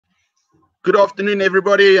Good afternoon,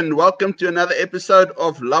 everybody, and welcome to another episode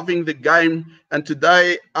of Loving the Game. And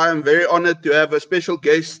today I am very honored to have a special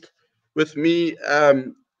guest with me,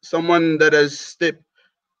 someone that has stepped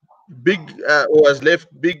big or has left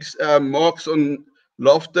big marks on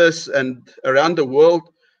Loftus and around the world.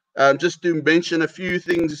 Just to mention a few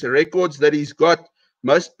things, records that he's got: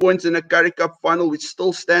 most points in a Currie Cup final, which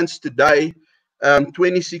still stands today,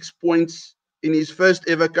 26 points in his first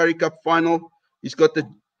ever Currie Cup final. He's got the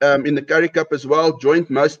in the Currie Cup as well, joint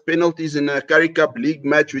most penalties in a Currie Cup league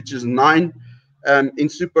match, which is 9. In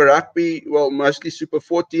Super Rugby, well, mostly Super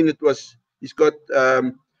 14, he's got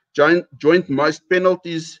joint most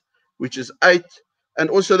penalties, which is 8, and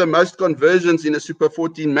also the most conversions in a Super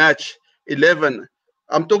 14 match, 11.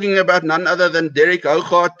 I'm talking about none other than Derick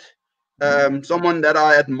Hougaard, someone that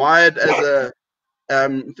I admired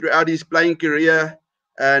throughout his playing career,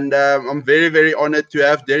 and I'm very, very honored to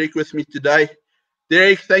have Derick with me today.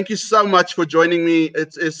 Derick, thank you so much for joining me.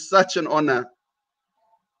 It's such an honor.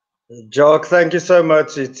 Jock, thank you so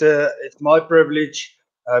much. It's my privilege.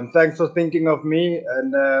 Thanks for thinking of me,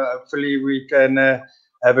 and hopefully we can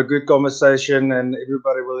have a good conversation, and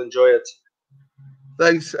everybody will enjoy it.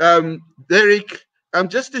 Thanks, Derick.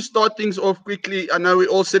 Just to start things off quickly, I know we're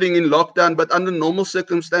all sitting in lockdown, but under normal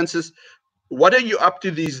circumstances, what are you up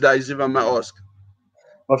to these days, if I may ask?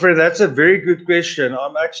 My friend, that's a very good question.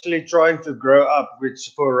 I'm actually trying to grow up,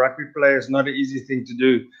 which for a rugby player is not an easy thing to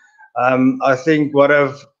do. I think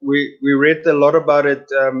we read a lot about it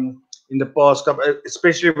in the past couple,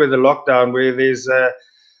 especially with the lockdown, where there's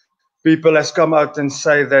people has come out and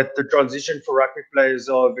say that the transition for rugby players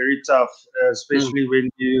are very tough, especially when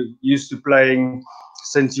you're used to playing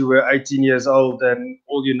since you were 18 years old and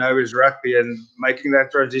all you know is rugby, and making that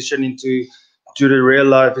transition into the real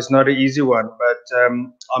life is not an easy one. But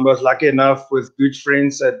I was lucky enough with good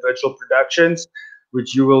friends at Virtual Productions,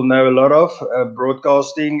 which you will know a lot of,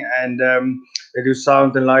 broadcasting, and they do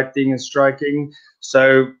sound and lighting and striking.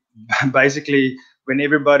 So basically, when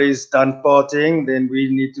everybody's done partying, then we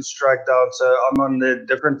need to strike down. So I'm on the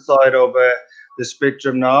different side of the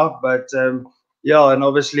spectrum now. But yeah, and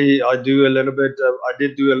obviously I do a little bit. I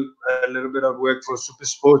did do a little bit of work for Super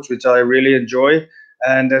Sports, which I really enjoy,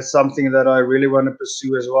 and that's something that I really want to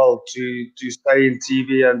pursue as well, to stay in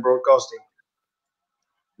TV and broadcasting.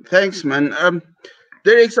 Thanks, man.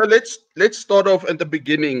 Derek, so let's start off at the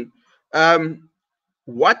beginning.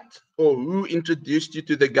 What or who introduced you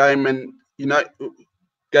to the game, and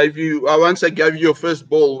gave you? I won't say gave you your first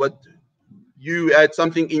ball, but you had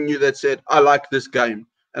something in you that said, "I like this game,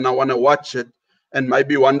 and I want to watch it, and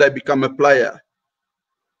maybe one day become a player."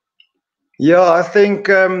 Yeah, I think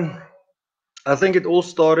it all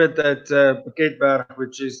started at Piketberg,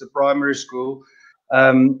 which is the primary school.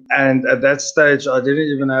 And at that stage, I didn't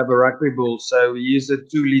even have a rugby ball. So we used a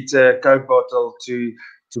 2-liter Coke bottle to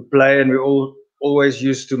play. And we always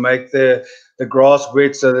used to make the grass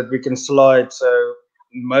wet so that we can slide. So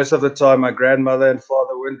most of the time, my grandmother and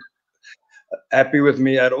father weren't happy with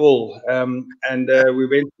me at all. And we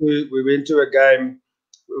went to a game.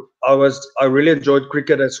 I really enjoyed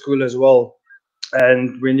cricket at school as well.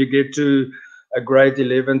 And when you get to a grade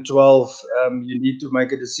 11, 12, you need to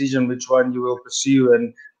make a decision which one you will pursue.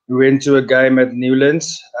 And we went to a game at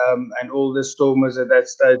Newlands, and all the Stormers at that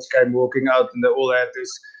stage came walking out, and they all had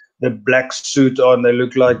the black suit on. They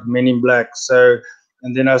looked like Men in Black. So,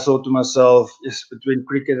 and then I thought to myself, yes, between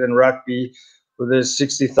cricket and rugby, with there's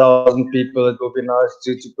 60,000 people, it would be nice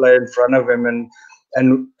to play in front of them.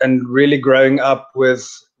 And really growing up with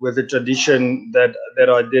the tradition that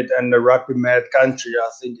I did, and the rugby mad country. I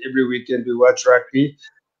think every weekend we watch rugby,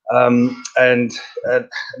 and it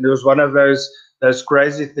was one of those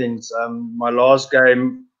crazy things. My last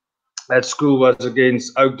game at school was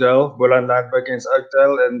against Oakdale, Boland Landberg against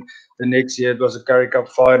Oakdale, and the next year it was a Currie Cup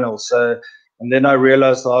final. So, and then I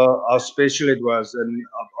realized how special it was, and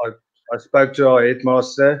I spoke to our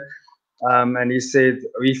headmaster, and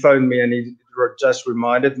he phoned me, and he just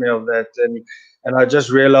reminded me of that, and I just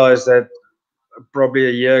realized that probably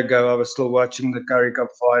a year ago I was still watching the Currie Cup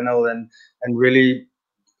final, and really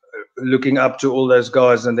looking up to all those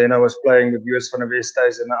guys. And then I was playing with US van der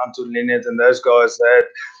Westhuizen and Anton Lennert, and those guys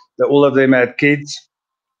all of them had kids,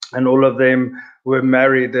 and all of them were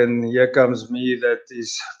married. And here comes me that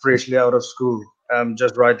is freshly out of school,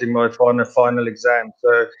 just writing my final exam.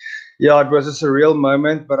 So yeah, it was a surreal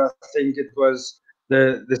moment, but I think it was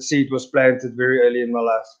the seed was planted very early in my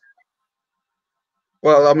life.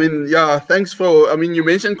 Well, I mean, yeah, thanks for. I mean, you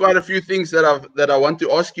mentioned quite a few things that I want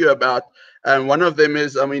to ask you about, and one of them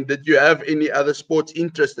is, I mean, did you have any other sports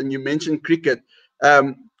interest? And you mentioned cricket.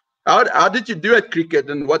 How did you do at cricket,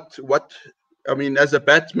 and what I mean, as a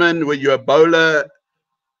batsman, were you a bowler?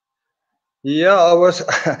 Yeah, I was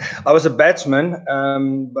I was a batsman,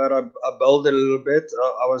 but I bowled a little bit.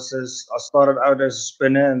 I started out as a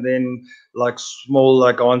spinner and then like small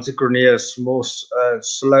like Hansie Cronje, small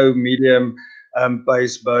slow medium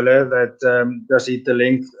pace bowler that does hit the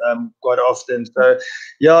length quite often. So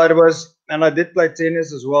yeah, it was, and I did play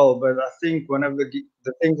tennis as well. But I think one of the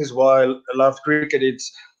things is why I love cricket.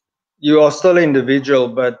 It's you are still an individual,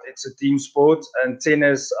 but it's a team sport, and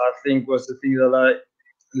tennis I think was the thing that I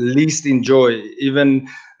least enjoy, even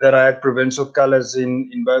that I had provincial colors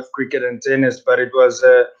in both cricket and tennis, but it was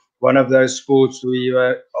one of those sports where you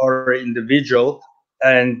are an individual,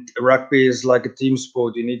 and rugby is like a team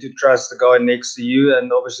sport. You need to trust the guy next to you,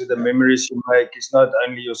 and obviously the memories you make is not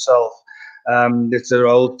only yourself. It's a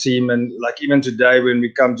whole team, and like even today when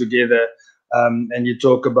we come together and you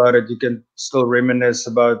talk about it, you can still reminisce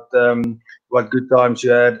about what good times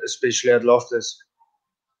you had, especially at Loftus.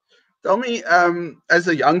 Tell me, as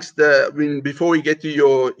a youngster, I mean, before we get to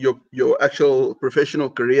your actual professional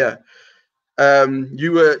career,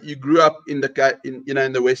 you grew up in the Cape, in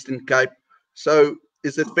the Western Cape. So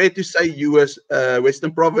is it fair to say you was a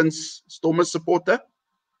Western Province Stormers supporter?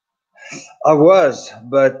 I was,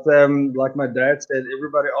 but like my dad said,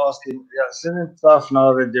 everybody asked him, "Yeah, isn't it tough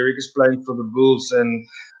now that Derick is playing for the Bulls, and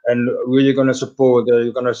who are you going to support? Are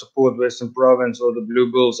you going to support Western Province or the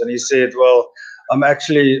Blue Bulls?" And he said, "Well,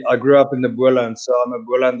 I grew up in the Boland, so I'm a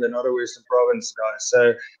Boland and not a Western Province guy.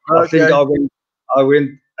 So I think Okay. I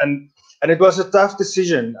went, and it was a tough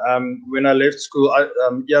decision. When I left school,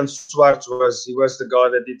 Jan Swartz was the guy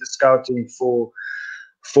that did the scouting for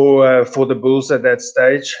the Bulls at that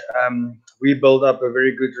stage. We built up a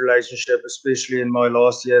very good relationship, especially in my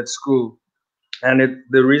last year at school. And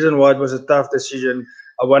the reason why it was a tough decision,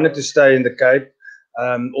 I wanted to stay in the Cape.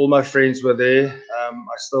 All my friends were there.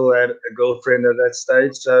 I still had a girlfriend at that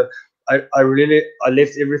stage, so I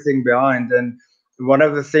left everything behind. And one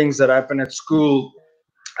of the things that happened at school,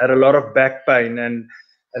 I had a lot of back pain, and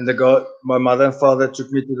my mother and father took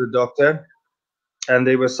me to the doctor, and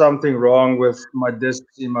there was something wrong with my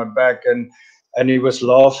discs in my back, and he was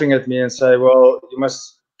laughing at me and say, "Well, you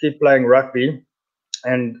must keep playing rugby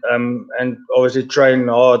and obviously train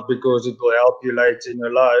hard because it will help you later in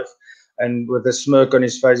your life." And with a smirk on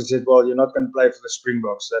his face, he said, "Well, you're not going to play for the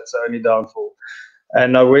Springboks. That's the only downfall."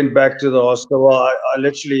 And I went back to the hospital. I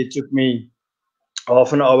literally, it took me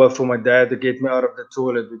half an hour for my dad to get me out of the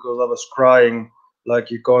toilet because I was crying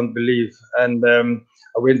like you can't believe. And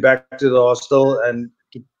I went back to the hostel and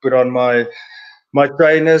to put on my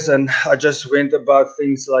trainers, and I just went about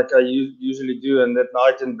things like I usually do. And that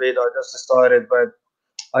night in bed, I just decided, but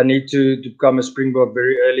I need to become a Springbok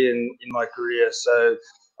very early in my career. So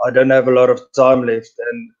I don't have a lot of time left.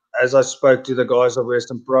 And as I spoke to the guys of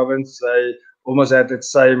Western Province, they almost had that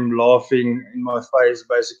same laughing in my face,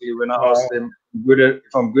 basically, when I asked them,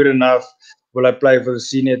 if I'm good enough, will I play for the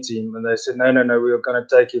senior team? And they said, no, no, no, we're going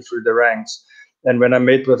to take you through the ranks. And when I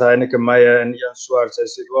met with Heineke Meyer and Jan Swartz, I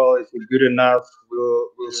said, well, if you're good enough,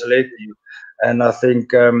 we'll select you. And I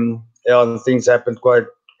think yeah, things happened quite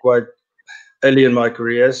early in my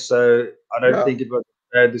career, so I don't Yeah. think it was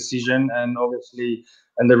a bad decision, and obviously,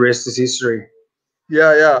 and the rest is history.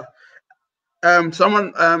 Yeah, yeah.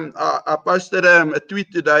 I posted a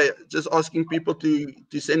tweet today just asking people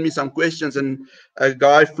to send me some questions, and a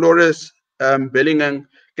guy Flores Bellingham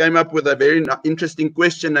came up with a very interesting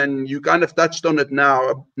question, and you kind of touched on it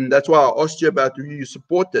now, and that's why I asked you about who you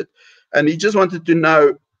supported, and he just wanted to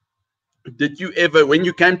know, did you ever, when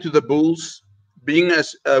you came to the Bulls, being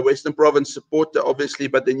a Western Province supporter, obviously,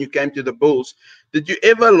 but then you came to the Bulls, did you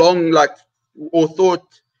ever long like or thought,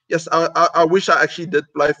 yes, I wish I actually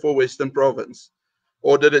did play for Western Province,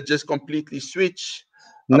 or did it just completely switch?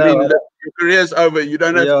 I No, mean, look, your career's over. You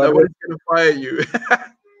don't have yeah, no one's going to fire you.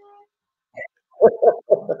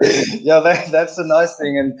 yeah, that's the nice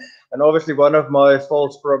thing, and obviously one of my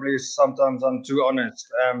faults probably is sometimes I'm too honest.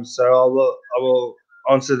 So I will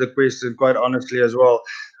answer the question quite honestly as well.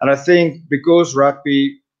 And I think because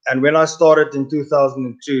rugby, and when I started in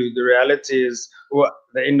 2002, the reality is, well,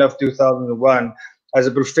 the end of 2001. As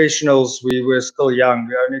a professionals, we were still young.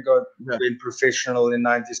 We only got Yeah. been professional in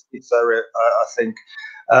 '96, I think.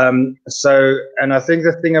 So, and I think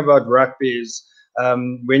the thing about rugby is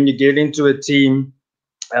when you get into a team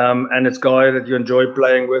and it's guys that you enjoy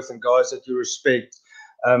playing with and guys that you respect.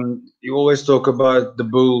 You always talk about the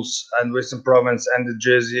Bulls and Western Province and the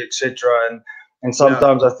jersey, etc. And Yeah.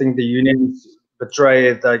 sometimes I think the unions betray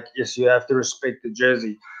it. Like, yes, you have to respect the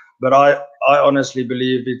jersey, but I honestly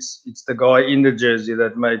believe it's the guy in the jersey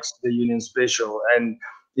that makes the union special. And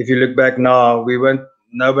if you look back now, we weren't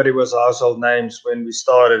nobody was household names when we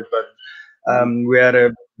started, but we had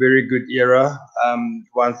a very good era.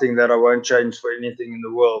 One thing that I won't change for anything in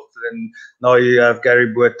the world. And now you have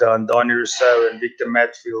Gary Botha and Donnie Rousseau and Victor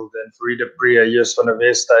Matfield and Farida Priya, Joost van der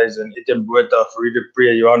Westhuizen and Etienne Botha, Farida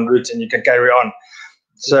Priya, Johan Roots, and you can carry on.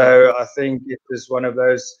 So I think it was one of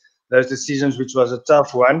those decisions which was a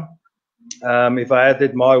tough one. If I had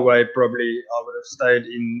it my way, probably I would have stayed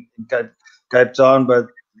in Cape Town, but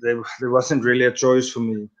there wasn't really a choice for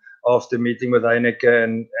me after meeting with Heineke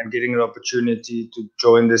and getting an opportunity to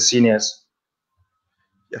join the seniors.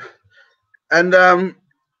 Yeah. And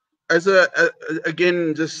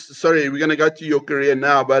again, just sorry, we're gonna go to your career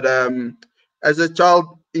now, but as a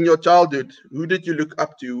child in your childhood, who did you look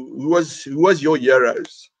up to? Who was your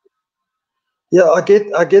heroes? Yeah, I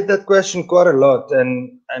get that question quite a lot,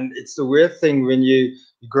 and it's the weird thing when you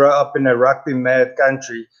grow up in a rugby mad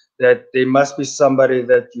country that there must be somebody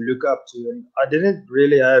that you look up to. And I didn't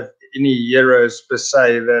really have any heroes per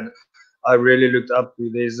se that I really looked up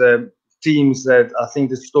to. There's teams that I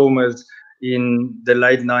think the Stormers in the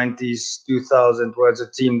late 90s, 2000 was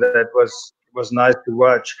a team that was nice to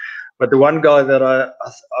watch. But the one guy that I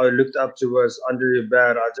looked up to was Andre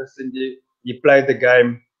Hougaard. I just think he played the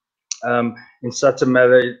game in such a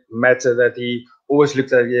matter that he always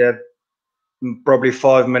looked like he had probably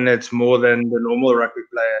 5 minutes more than the normal rugby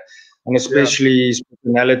player, and especially his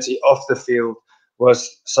personality off the field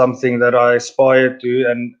was something that I aspired to.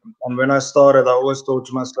 And when I started, I always thought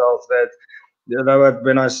to myself that, you know what,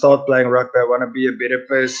 when I start playing rugby, I want to be a better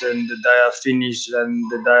person the day I finish than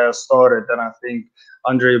the day I started. And I think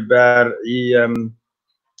Andre Hougaard,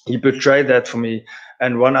 he portrayed that for me.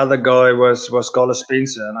 And one other guy was Carlos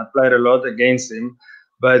Spencer, and I played a lot against him.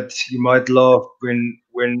 But you might laugh, when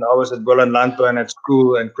I was at Boland Landbouw at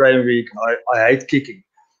school and Crane Week, I hate kicking.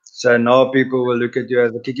 So now people will look at you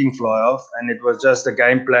as a kicking fly-off, and it was just a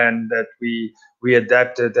game plan that we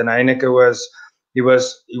adapted. And Heineke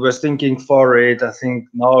was thinking far ahead. I think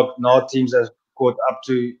now teams have caught up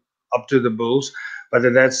to the Bulls, but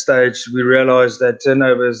at that stage we realized that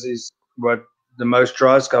turnovers is what the most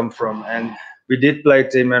tries come from. And we did play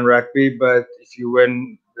 10-man rugby, but if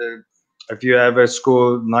you have a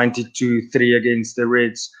score 92-3 against the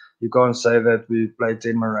Reds, you can't say that we played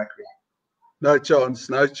 10-man rugby. No chance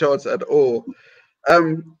at all.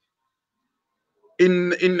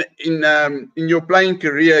 In your playing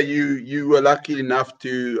career, you were lucky enough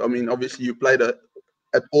to. I mean, obviously, you played at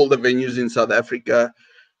all the venues in South Africa.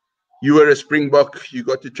 You were a Springbok. You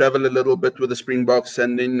got to travel a little bit with the Springboks,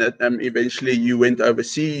 and then eventually you went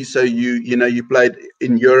overseas. So you played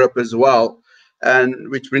in Europe as well. And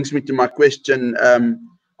which brings me to my question: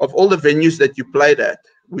 of all the venues that you played at,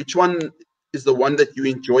 which one is the one that you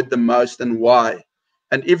enjoyed the most, and why?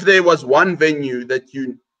 And if there was one venue that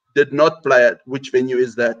you did not play at, which venue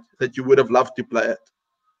is that you would have loved to play at?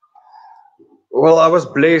 Well, I was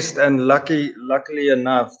blessed and luckily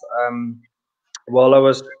enough. While I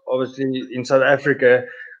was obviously in South Africa,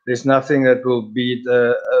 there's nothing that will beat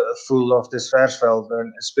a full Loftus-Versfeld,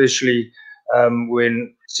 and especially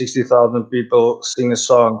when 60,000 people sing a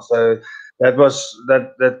song. So that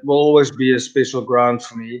will always be a special ground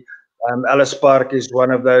for me. Ellis Park is one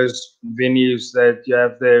of those venues that you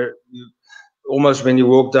have there. Almost when you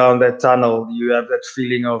walk down that tunnel, you have that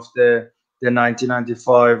feeling of the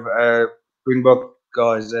 1995 Springbok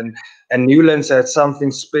guys. And Newlands had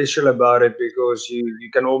something special about it because you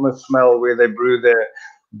can almost smell where they brew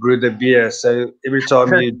the beer. So every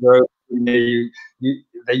time you drove in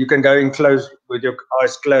there, you can go in close with your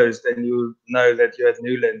eyes closed, and you know that you're at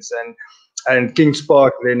Newlands. And Kings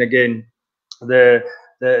Park, then again, the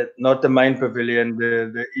not the main pavilion,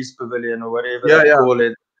 the East Pavilion or whatever they call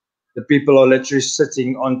it. The people are literally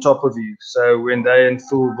sitting on top of you. So when they're in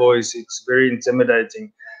full voice, it's very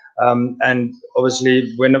intimidating. And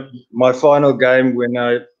obviously, when my final game, when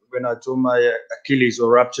I tore my Achilles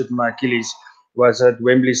or ruptured my Achilles, was at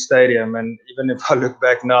Wembley Stadium. And even if I look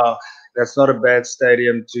back now, that's not a bad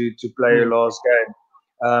stadium to play your last game.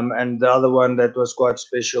 And the other one that was quite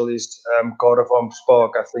special is Cardiff Arms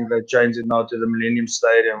Park. I think they changed it now to the Millennium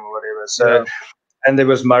Stadium or whatever. So. Yeah. And there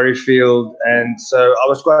was Murrayfield, and so I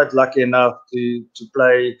was quite lucky enough to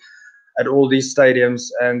play at all these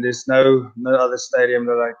stadiums. And there's no other stadium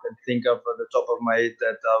that I can think of at the top of my head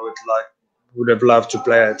that I would have loved to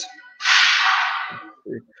play at.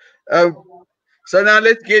 So now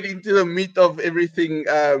let's get into the meat of everything.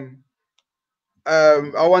 I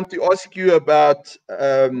want to ask you about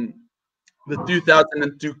the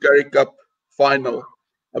 2002 Currie Cup final.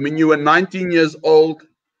 I mean, you were 19 years old.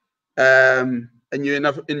 And you're in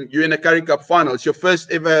a Currie Cup final. It's your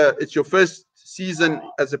first season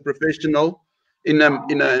as a professional. in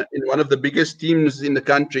one of the biggest teams in the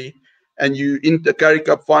country, and you in the Currie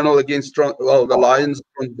Cup final against the Lions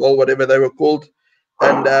or whatever they were called,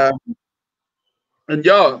 and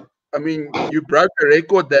yeah, I mean you broke a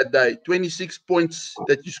record that day, 26 points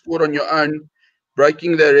that you scored on your own,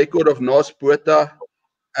 breaking the record of Naas Botha.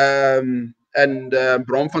 And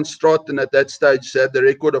Bram van Straten at that stage had the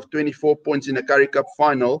record of 24 points in a Currie Cup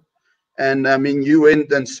final. And I mean, you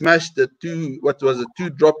went and smashed the two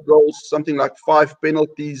drop goals, something like 5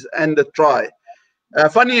 penalties and a try.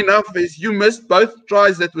 Funny enough, is you missed both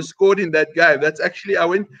tries that were scored in that game. That's actually I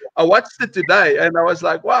watched it today and I was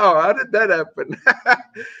like, wow, how did that happen?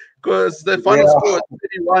 Because the final score was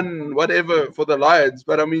 31 whatever for the Lions.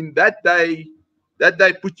 But I mean, that day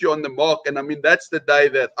put you on the mark, and I mean that's the day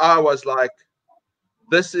that I was like,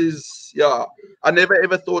 this is I never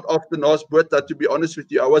ever thought of the Naas Botha, to be honest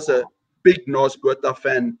with you. I was a big Naas Botha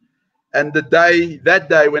fan, and that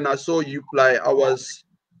day when I saw you play, I was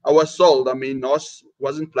sold. I mean, Naas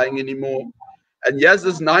wasn't playing anymore, and yes,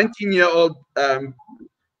 this 19-year-old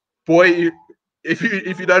boy,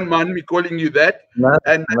 if you don't mind me calling you that, Not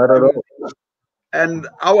and at all. and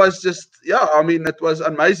I was just, I mean, it was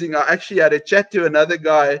amazing. I actually had a chat to another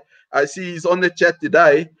guy. I see he's on the chat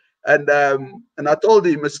today. And I told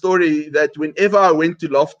him a story that whenever I went to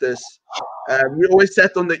Loftus, we always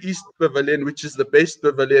sat on the East Pavilion, which is the best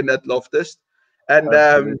pavilion at Loftus. And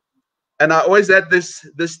I always had this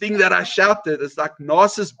thing that I shouted. It's like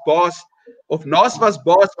Naas is boss, of Naas was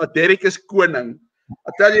boss, but Derick is koning.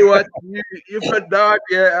 I tell you what, you put that,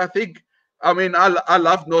 I think, I mean, I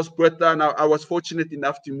love Naas Botha, and I was fortunate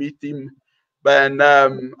enough to meet him. And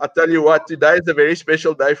I tell you what, today is a very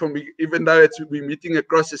special day for me, even though we're meeting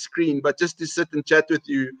across the screen. But just to sit and chat with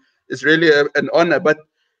you is really an honor. But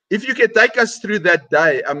if you can take us through that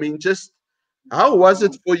day, I mean, just how was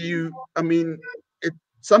it for you? I mean,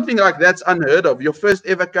 something like that's unheard of. Your first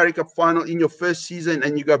ever Currie Cup final in your first season,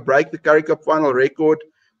 and you go break the Currie Cup final record,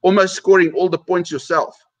 almost scoring all the points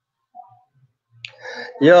yourself.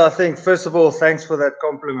 Yeah, I think first of all, thanks for that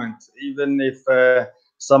compliment. Even if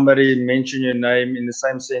somebody mentioned your name in the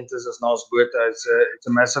same sentence as Naas Botha, it's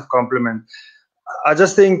a massive compliment. I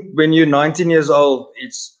just think when you're 19 years old,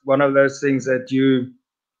 it's one of those things that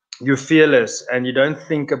you're fearless and you don't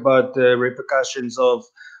think about the repercussions of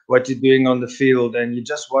what you're doing on the field, and you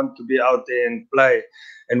just want to be out there and play.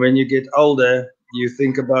 And when you get older, you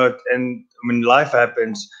think about, and when life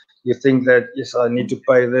happens, you think that, yes, I need to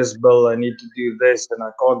pay this bill, I need to do this, and I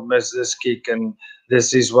can't miss this kick, and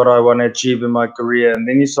this is what I want to achieve in my career. And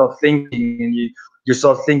then you start thinking, and you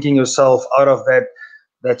start thinking yourself out of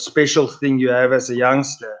that special thing you have as a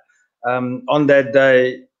youngster. On that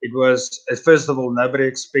day, it was, first of all, nobody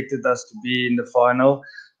expected us to be in the final.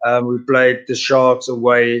 We played the Sharks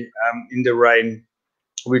away in the rain,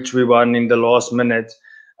 which we won in the last minute.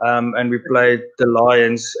 And we played the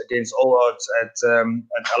Lions against all odds at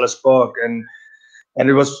Ellis Park. And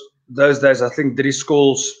it was those days, I think, Drie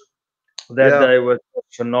Scholes that day was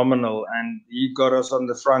phenomenal. And he got us on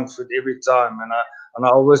the front foot every time. And I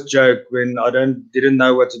always joke, when I didn't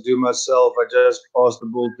know what to do myself, I just pass the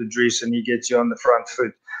ball to Dries and he gets you on the front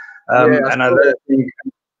foot. And I don't think,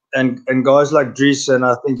 and guys like Dries, and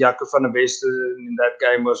I think Jaco van der Westhuizen in that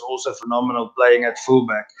game was also phenomenal playing at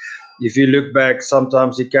fullback. If you look back,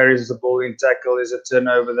 sometimes he carries the ball in tackle, there's a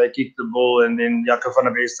turnover, they kick the ball, and then Jaco van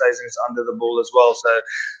der Westhuizen is under the ball as well. So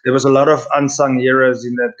there was a lot of unsung heroes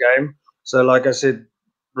in that game. So like I said,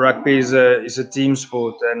 rugby is a team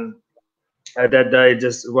sport, and at that day,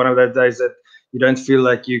 just one of those days that you don't feel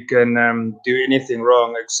like you can do anything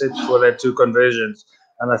wrong except for that 2 conversions.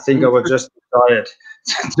 And I think I was just tired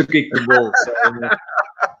to kick the ball. So,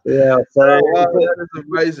 yeah, so wow, that is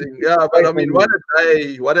amazing. Yeah, but I mean,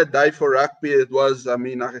 what a day for rugby it was. I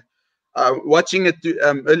mean, watching it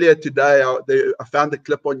earlier today, I found a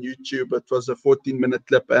clip on YouTube. It was a 14-minute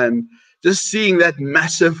clip, and just seeing that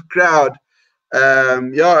massive crowd.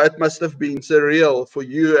 It must have been surreal for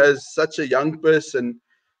you as such a young person.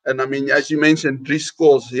 And I mean, as you mentioned, Dries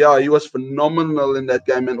Scholes, he was phenomenal in that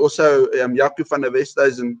game. And also, Jaco van der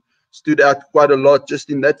Westhuizen stood out quite a lot just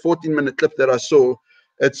in that 14-minute clip that I saw.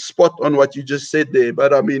 It's spot on what you just said there.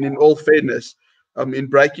 But I mean, in all fairness, I mean,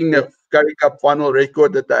 breaking a Currie Cup final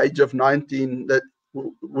record at the age of 19,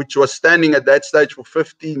 which was standing at that stage for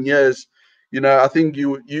 15 years. I think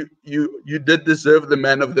you did deserve the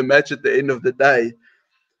man of the match at the end of the day.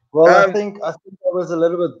 Well, I think I was a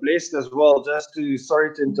little bit blessed as well.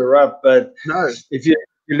 Sorry to interrupt, but no. If you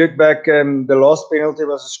look back, the last penalty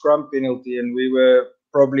was a scrum penalty, and we were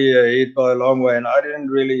probably ahead by a long way. And I didn't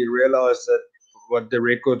really realize that the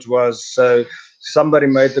records was. So somebody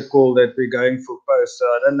made the call that we're going for post. So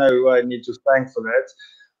I don't know who I need to thank for that.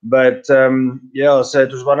 But yeah, so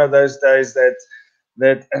it was one of those days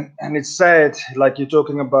and it's sad, like you're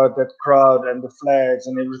talking about that crowd and the flags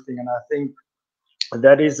and everything. And I think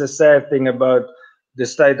that is the sad thing about the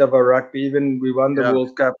state of our rugby. Even we won the Yeah.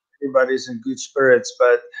 World Cup, everybody's in good spirits,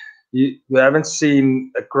 but you haven't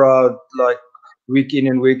seen a crowd like week in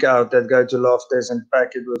and week out that go to Loftus and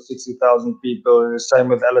pack it with 60,000 people, and the same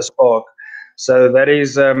with Ellis Park. So that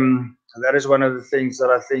is one of the things that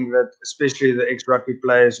I think that especially the ex-rugby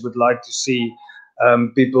players would like to see,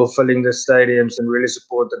 people filling the stadiums and really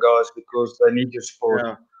support the guys because they need your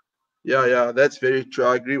support. Yeah, that's very true.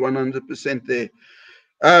 I agree 100% there.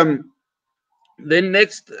 Um, then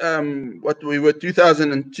next, what we were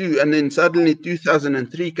 2002, and then suddenly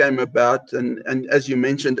 2003 came about, and as you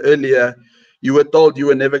mentioned earlier, you were told you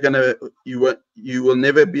were never gonna, you will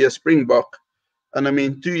never be a Springbok. And I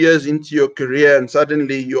mean, 2 years into your career, and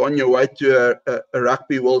suddenly you're on your way to a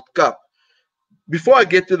Rugby World Cup. Before I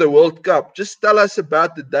get to the World Cup, just tell us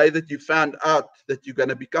about the day that you found out that you're going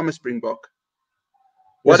to become a Springbok.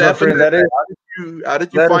 What Yes, my happened? friend, How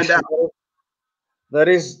did you find out? That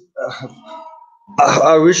is,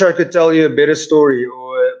 I wish I could tell you a better story,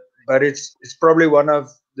 but it's probably one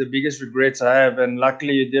of the biggest regrets I have. And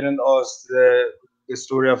luckily, you didn't ask the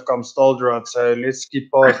story of Kamstaldraad, so let's skip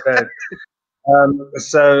past that.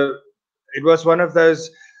 So it was one of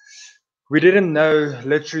those. We didn't know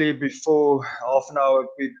literally before half an hour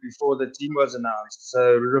before the team was announced.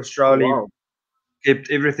 So Rudolf Strauly kept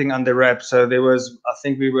everything under wraps. So there was, I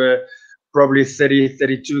think we were probably 30,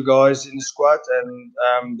 32 guys in the squad,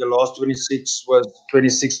 and the last 26,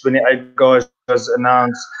 28 guys was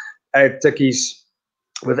announced at Tikkies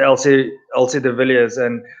with Elsie de Villiers,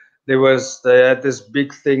 and they had this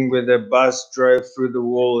big thing where the bus drove through the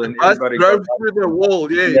wall and everybody drove through the wall.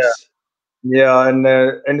 Yes. Yeah, and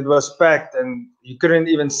it was packed, and you couldn't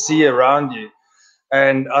even see around you.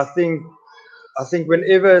 And I think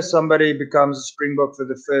whenever somebody becomes a Springbok for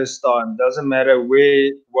the first time, doesn't matter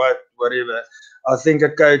where, whatever, I think a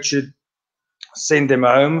coach should send them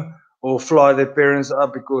home or fly their parents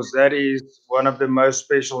up, because that is one of the most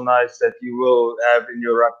special nights that you will have in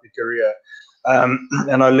your rugby career.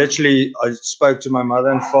 And I spoke to my mother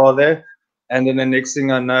and father, and then the next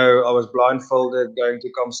thing I know, I was blindfolded going to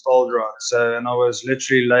Kamstaldraad. So, and I was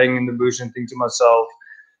literally laying in the bush and thinking to myself,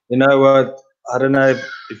 you know what? I don't know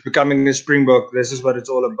if becoming a Springbok, this is what it's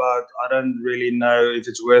all about. I don't really know if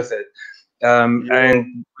it's worth it. And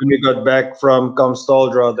when we got back from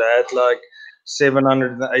Kamstaldraad, they had like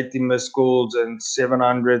 780 missed calls and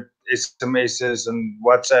 700 SMSs and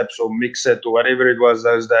WhatsApps or Mix It or whatever it was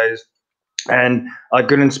those days. And I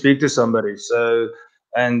couldn't speak to somebody. So,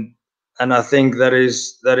 and I think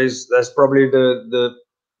that's probably the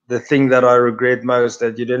thing that I regret most,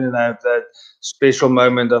 that you didn't have that special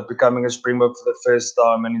moment of becoming a Springbok for the first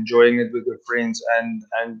time and enjoying it with your friends and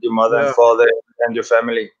your mother and father and your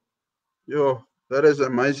family. Yo, that is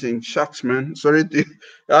amazing. Shucks, man. Sorry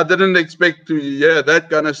I didn't expect to hear that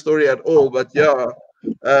kind of story at all. But yeah.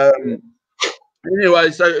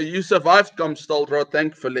 Anyway, so you survived Kamstaldraad,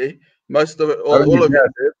 thankfully. Most of it, all of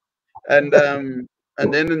it. And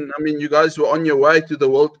then I mean, you guys were on your way to the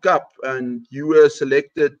World Cup, and you were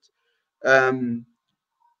selected. To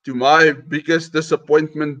my biggest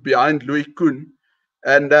disappointment, behind Louis Kuhn.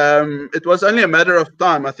 And it was only a matter of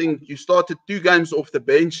time. I think you started 2 games off the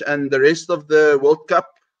bench, and the rest of the World Cup,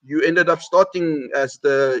 you ended up starting as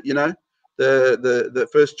the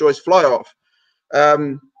first choice fly off.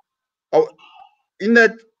 In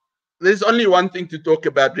that, there's only one thing to talk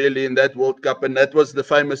about really in that World Cup, and that was the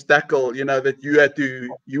famous tackle.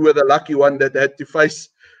 That you were the lucky one that had to face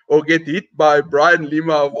or get hit by Brian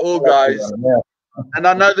Lima of all guys. And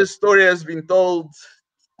I know this story has been told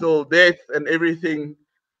till death and everything,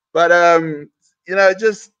 but I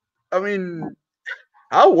mean,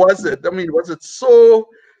 how was it? I mean, was it so?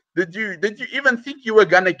 Did you even think you were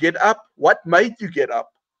gonna get up? What made you get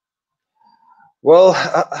up? Well,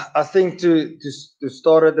 I think to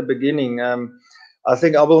start at the beginning, I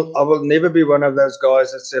think I will never be one of those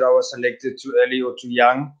guys that said I was selected too early or too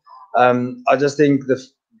young. I just think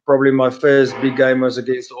probably my first big game was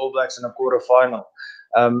against the All Blacks in a quarterfinal.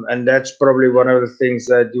 And that's probably one of the things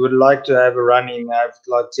that you would like to have a running, have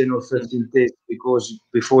like 10 or 15 tests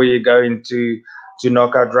before you go into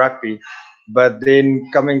knockout rugby. But then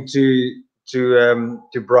coming to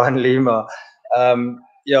Brian Lima,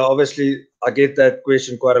 yeah, obviously I get that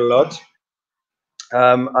question quite a lot.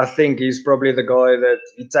 I think he's probably the guy that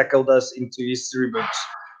he tackled us into history books.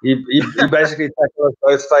 He basically tackled us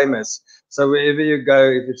both famous. So wherever you go,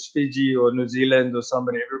 if it's Fiji or New Zealand or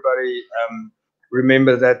somebody, everybody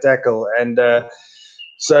remembers that tackle. And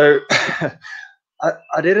so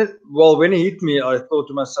I didn't. Well, when he hit me, I thought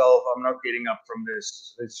to myself, I'm not getting up from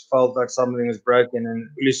this. It felt like something was broken. And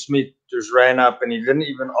Uli Smith just ran up, and he didn't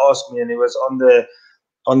even ask me. And he was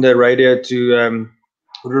on the radio to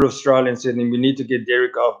Rudolph Australia and said, we need to get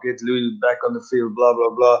Derick off, get Louis back on the field, blah,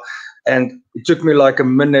 blah, blah. And it took me like a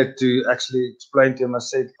minute to actually explain to him. I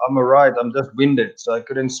said, I'm all right, I'm just winded, so I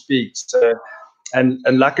couldn't speak. So, and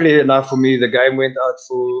luckily enough for me, the game went out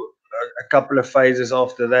for a couple of phases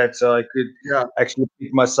after that, so I could actually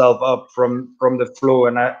pick myself up from the floor.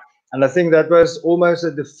 And I think that was almost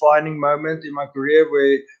a defining moment in my career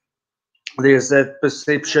where there's that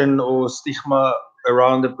perception or stigma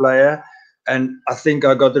around the player. And I think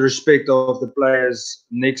I got the respect of the players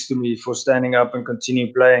next to me for standing up and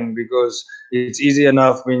continue playing, because it's easy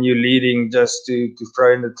enough when you're leading just to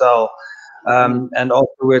throw in the towel. And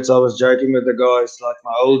afterwards, I was joking with the guys, like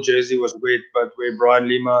my old jersey was wet, but where Brian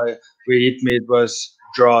Lima, where he hit me, it was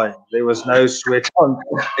dry. There was no sweat on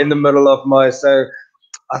in the middle of my. So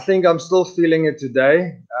I think I'm still feeling it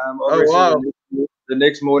today. Obviously, wow. the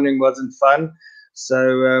next morning wasn't fun.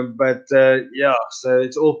 So, yeah, so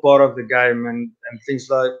it's all part of the game, and things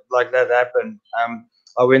like that happen.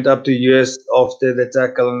 I went up to US after the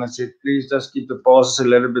tackle and I said, please just keep the passes a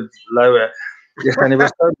little bit lower. Yeah, and he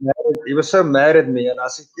was so mad. He was so mad at me, and I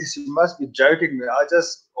said, yes, you must be joking me. I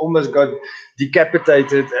just almost got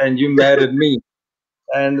decapitated, and you mad at me.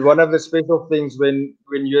 And one of the special things when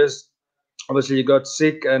US obviously he got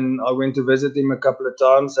sick, and I went to visit him a couple of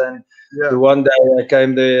times, and the one day I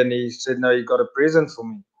came there and he said, no, he got a present for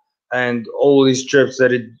me. And all these trips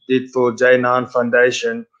that he did for J9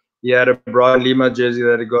 Foundation, he had a Brian Lima jersey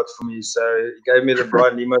that he got for me. So he gave me the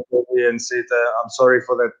Brian Lima jersey and said, I'm sorry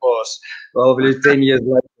for that pass. Well, 10 years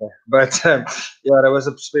later. But yeah, that was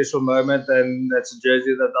a special moment, and that's a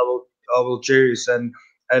jersey that I will cherish.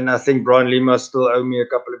 And I think Brian Lima still owe me a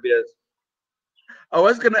couple of beers. I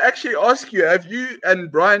was going to actually ask you, have you and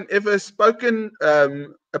Brian ever spoken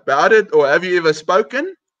about it, or have you ever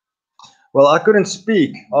spoken? Well, I couldn't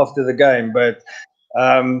speak after the game, but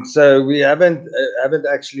so we haven't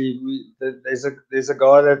actually. There's a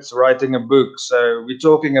guy that's writing a book, so we're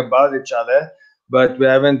talking about each other, but we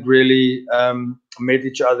haven't really met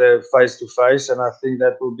each other face to face, and I think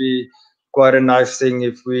that will be quite a nice thing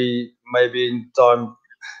if we maybe in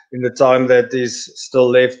the time that is still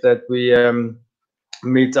left, that we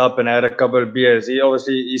meet up and had a couple of beers.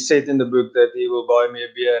 He said in the book that he will buy me a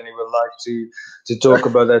beer and he would like to talk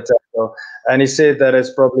about that tackle. And he said that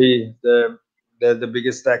it's probably the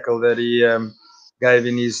biggest tackle that he gave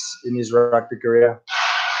in his rugby career.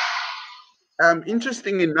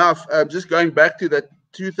 Interesting enough, just going back to that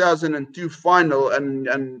 2002 final, and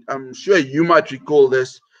I'm sure you might recall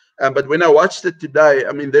this, but when I watched it today,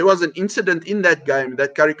 I mean, there was an incident in that game,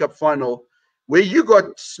 that Currie Cup final, where you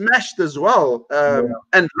got smashed as well,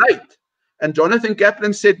 and late. And Jonathan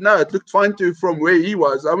Kaplan said, no, it looked fine from where he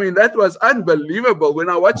was. I mean, that was unbelievable. When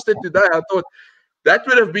I watched it today, I thought that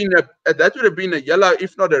would have been a yellow,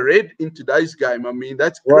 if not a red, in today's game. I mean,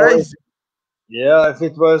 that's crazy. Yeah, if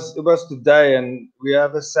it was today, and we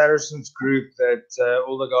have a Saracens group that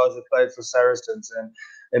all the guys that played for Saracens,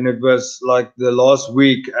 and it was like the last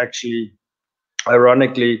week, actually,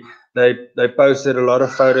 ironically, they posted a lot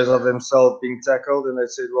of photos of themselves being tackled, and they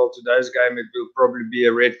said, well, today's game it will probably be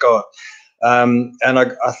a red card. And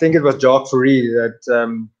I think it was Jacques Fourie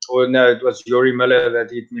that, or no, it was Yuri Miller that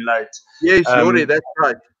hit me late. Yes, Yuri, that's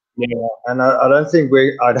right. Yeah, and I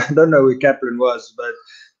don't know where Kaplan was, but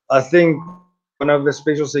I think one of the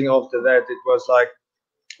special things after that, it was like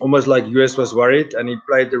almost like US was worried, and he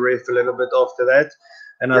played the ref a little bit after that.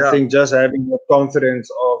 And I think just having the confidence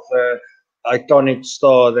of iconic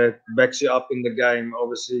star that backs you up in the game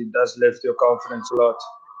obviously does lift your confidence a lot.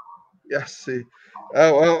 Yes,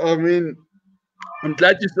 well, I mean, I'm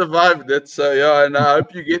glad you survived it. So yeah, and I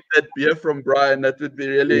hope you get that beer from Brian. That would be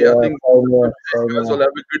really. I think guys will have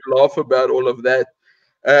a good laugh about all of that.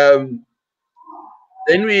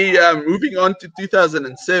 Then we moving on to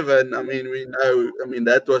 2007. I mean, we know. I mean,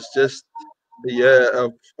 that was just a year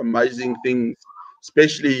of amazing things,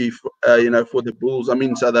 especially for the Bulls. I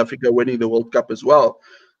mean, South Africa winning the World Cup as well.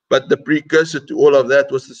 But the precursor to all of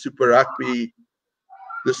that was the Super Rugby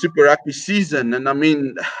season. And I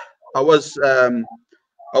mean, I was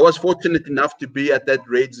fortunate enough to be at that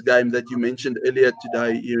Reds game that you mentioned earlier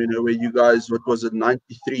today, where you guys, what was it,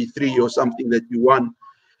 93-3 or something that you won.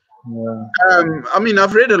 Yeah. I mean,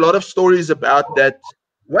 I've read a lot of stories about that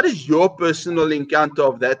what is your personal encounter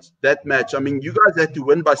of that match? I mean, you guys had to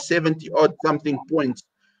win by 70 odd something points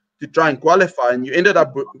to try and qualify, and you ended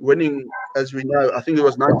up winning, as we know. I think it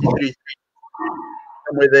was 93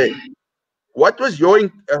 somewhere there. What is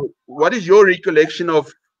your recollection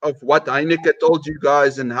of what Heineke told you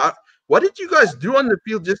guys, and what did you guys do on the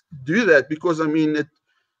field just to do that? Because I mean,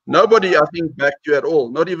 nobody I think backed you at all.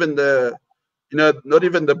 Not even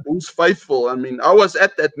the Bulls faithful. I mean, I was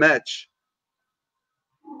at that match.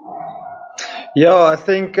 Yeah, I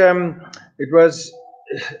think it was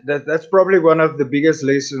that's probably one of the biggest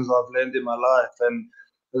lessons I've learned in my life. And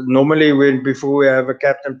normally, before we have a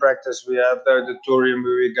captain practice, we have the auditorium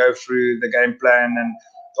where we go through the game plan and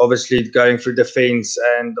obviously going through defense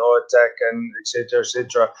and our attack and etc.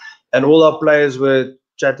 etc. And all our players were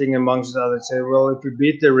chatting amongst each other and say, well, if we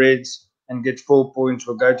beat the Reds and get 4 points,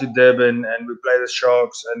 we'll go to Durban and we play the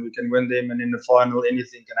Sharks and we can win them, and in the final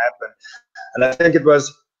anything can happen. And I think it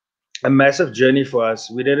was a massive journey for us.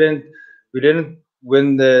 We didn't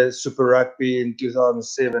win the Super Rugby in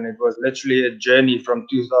 2007. It was literally a journey from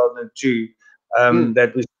 2002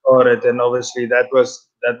 that we started, and obviously that was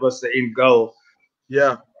the end goal.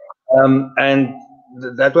 Yeah. And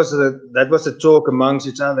that was the talk amongst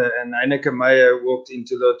each other. And Heineke Meyer walked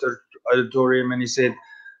into the auditorium and he said,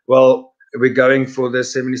 "Well, we're going for the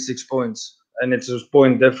 76 points, and it's a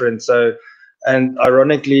point difference." So, and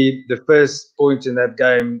ironically, the first point in that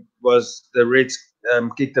game was the Reds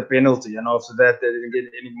kicked a penalty, and after that they didn't get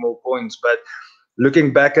any more points. But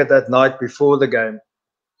looking back at that night before the game,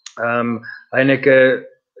 Heineke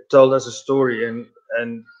told us a story,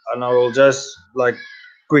 and I will just like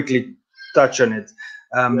quickly touch on it.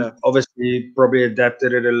 Obviously, probably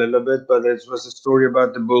adapted it a little bit, but it was a story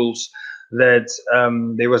about the Bulls that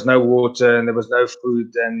there was no water and there was no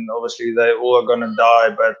food, and obviously they all are gonna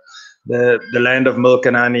die. But the land of milk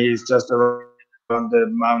and honey is just around the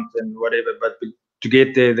mountain, whatever. But to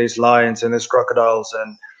get there, there's lions and there's crocodiles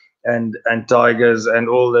and tigers and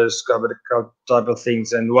all those type of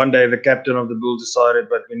things. And one day the captain of the Bull decided,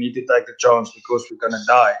 but we need to take the chance because we're gonna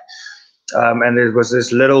die. And there was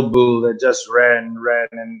this little bull that just ran,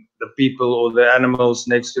 and the people or the animals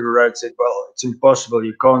next to the road said, "Well, it's impossible.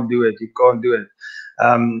 You can't do it. You can't do it."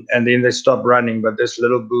 And then they stopped running, but this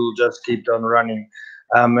little bull just kept on running.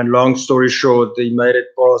 And long story short, he made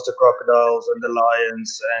it past the crocodiles and the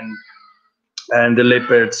lions and the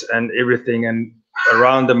leopards and everything, and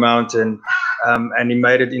around the mountain. And he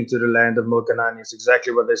made it into the land of milk and honey. It's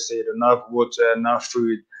exactly what they said: enough water, enough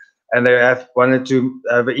food. And they wanted to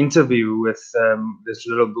have an interview with this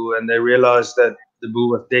little bull, and they realized that the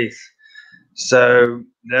bull was deaf. So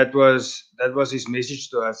that was his message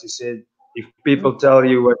to us. He said, if people tell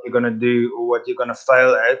you what you're going to do or what you're going to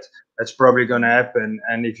fail at, that's probably going to happen.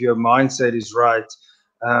 And if your mindset is right,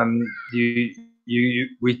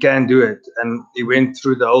 we can do it. And he went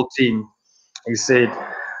through the whole team. He said,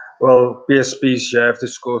 well, PSPs, you have to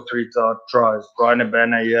score 3 tries. Brian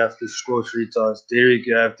Abana, you have to score 3 tries. Derick,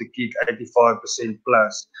 you have to kick 85%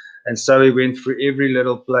 plus. And so he went through every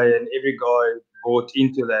little play, and every guy bought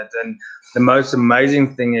into that. And the most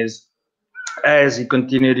amazing thing is, as he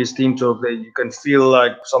continued his team talk, there, you can feel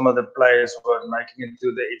like some of the players were making it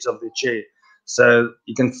to the edge of the chair. So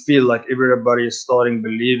you can feel like everybody is starting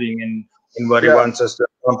believing in what he wants us to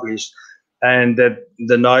accomplish. And that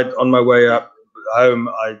the night on my way up home,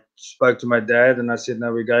 I spoke to my dad and I said,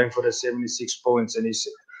 "No, we're going for the 76 points." And he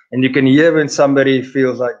said, and you can hear when somebody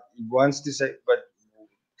feels like he wants to say, but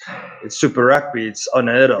it's Super Rugby, it's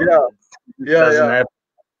unheard of. It doesn't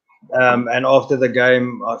happen. And after the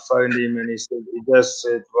game, I phoned him and he just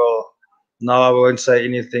said, "Well, now I won't say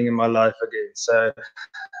anything in my life again." So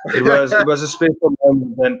it was a special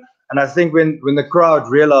moment. And I think when the crowd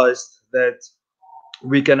realized that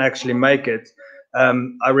we can actually make it,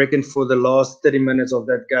 I reckon for the last 30 minutes of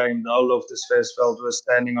that game, the whole of this Versveld was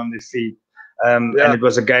standing on their feet. And it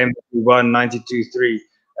was a game that we won 92-3,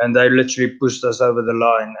 and they literally pushed us over the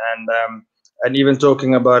line. And even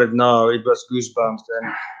talking about it now, it was goosebumps.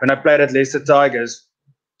 And when I played at Leicester Tigers,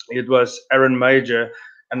 it was Aaron Major,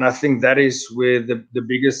 and I think that is where the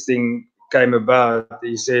biggest thing came about.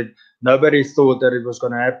 He said nobody thought that it was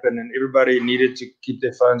going to happen, and everybody needed to keep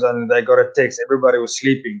their phones on. And they got a text. Everybody was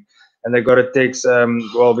sleeping. And they got a text,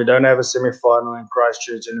 well, we don't have a semi-final in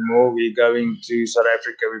Christchurch anymore. We're going to South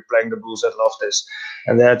Africa. We're playing the Bulls at Loftus.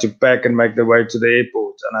 And they had to pack and make their way to the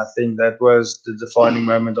airport. And I think that was the defining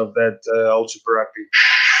moment of that old Super Rugby.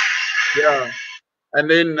 Yeah. And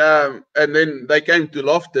then they came to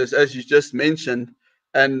Loftus, as you just mentioned,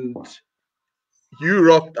 and you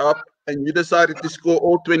rocked up and you decided to score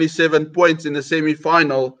all 27 points in the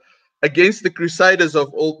semi-final against the Crusaders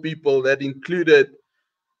of all people. That included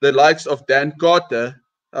the likes of Dan Carter.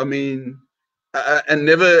 I mean, and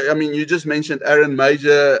never. I mean, you just mentioned Aaron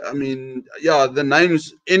Major. I mean, yeah, the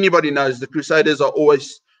names anybody knows. The Crusaders are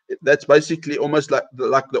always. That's basically almost like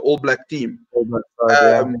the All Black team.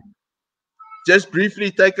 Yeah. Just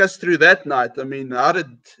briefly take us through that night. I mean,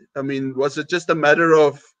 was it just a matter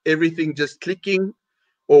of everything just clicking,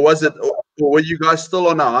 or or were you guys still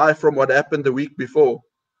on a high from what happened the week before?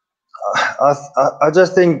 I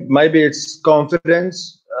just think maybe it's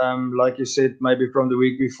confidence, like you said, maybe from the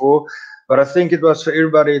week before. But I think it was for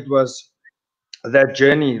everybody. It was that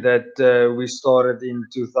journey that we started in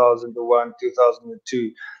 2001,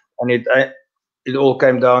 2002, and it all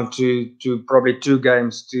came down to probably 2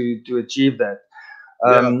 games to achieve that.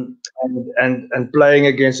 And playing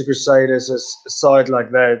against the Crusaders, a side like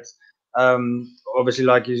that, obviously,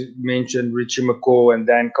 like you mentioned, Richie McCaw and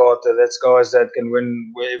Dan Carter, that's guys that can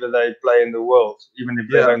win wherever they play in the world, even if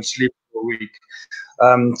they don't sleep for a week.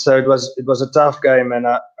 So it was a tough game, and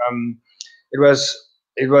it was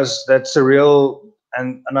that surreal.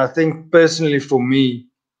 And I think personally for me,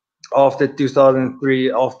 after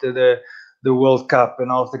 2003, after the World Cup,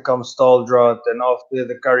 and after Kamstaldraad, and after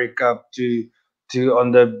the Currie Cup, to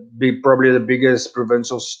on the probably the biggest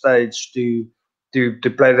provincial stage to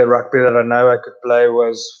play the rugby that I know I could play,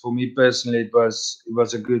 was, for me personally, it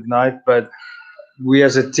was a good night. But we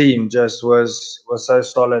as a team just was so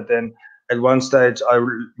solid, and at one stage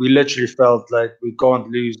we literally felt like we can't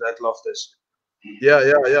lose at Loftus. Yeah.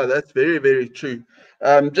 That's very, very true.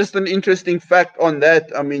 Just an interesting fact on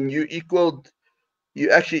that. I mean, you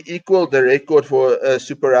actually equaled the record for a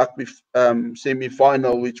Super Rugby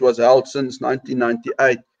semi-final, which was held since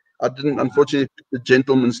 1998. I didn't, unfortunately, put the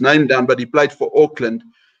gentleman's name down, but he played for Auckland.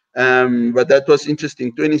 But that was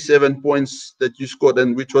interesting. 27 points that you scored,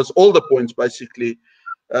 and which was all the points basically.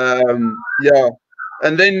 Yeah,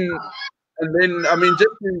 and then I mean,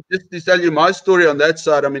 just to tell you my story on that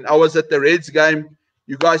side. I mean, I was at the Reds game.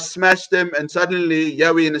 You guys smashed them, and suddenly,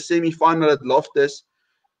 yeah, we're in a semi-final at Loftus,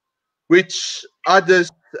 which I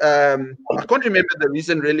just I can't remember the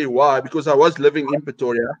reason really why, because I was living in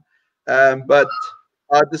Pretoria, but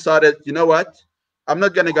I decided, you know what, I'm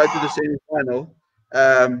not going to go to the semi-final.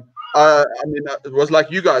 I mean, it was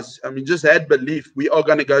like you guys. I mean, just had belief we are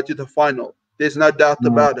going to go to the final. There's no doubt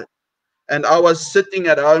about it. And I was sitting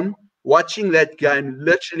at home watching that game,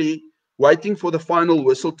 literally waiting for the final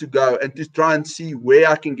whistle to go and to try and see where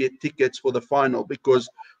I can get tickets for the final, because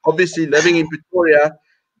obviously living in Pretoria,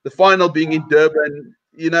 the final being in Durban,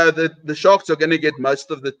 you know, the Sharks are going to get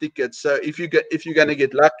most of the tickets. So if you're going to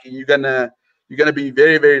get lucky, you're going to be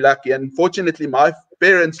very, very lucky. And fortunately, my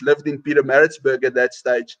parents lived in Pietermaritzburg at that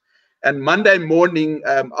stage. And Monday morning,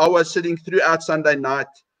 I was sitting throughout Sunday night,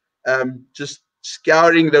 just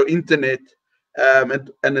scouring the internet,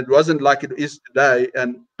 and it wasn't like it is today.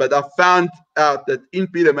 But I found out that in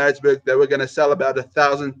Pietermaritzburg they were going to sell about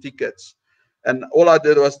 1,000 tickets. And all I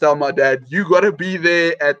did was tell my dad, you got to be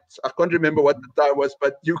there at, I can't remember what the time was,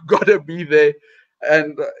 but you got to be there.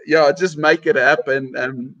 And yeah, just make it happen.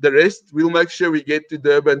 And the rest, we'll make sure we get to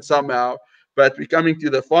Durban somehow. But we're coming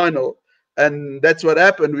to the final. And that's what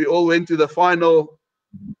happened. We all went to the final.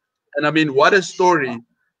 And I mean, what a story.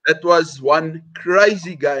 That was one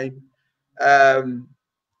crazy game. Yeah,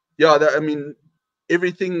 I mean,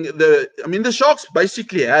 everything. The Sharks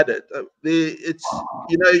basically had it. It's,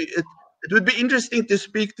 you know, it would be interesting to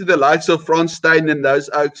speak to the likes of Frans Steyn and those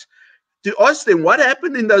Oaks, to ask them what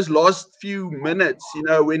happened in those last few minutes. You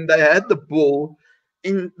know, when they had the ball,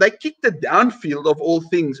 they kicked it downfield of all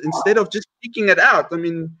things instead of just kicking it out. I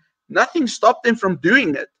mean, nothing stopped them from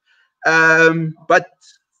doing it. But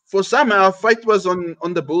for somehow fate was on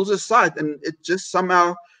the Bulls' side, and it just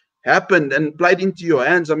somehow happened and played into your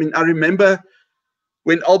hands. I mean, I remember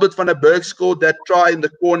when Albert van der Berg scored that try in the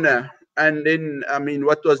corner, and then, I mean,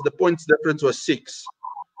 what was the points difference was 6.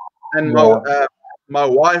 And my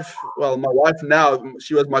wife, well, my wife now,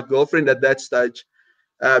 she was my girlfriend at that stage.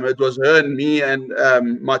 It was her and me and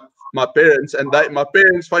my parents, and my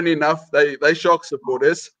parents, funny enough, they Shark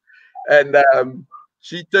supporters, and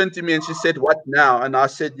she turned to me and she said, "What now?" And I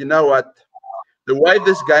said, "You know what? The way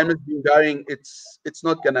this game has been going, it's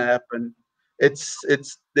not going to happen. It's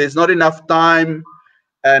there's not enough time."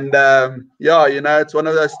 And yeah, you know, it's one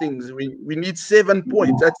of those things. We need 7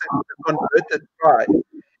 points. That's a converted try.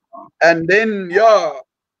 And then, yeah,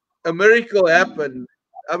 a miracle happened.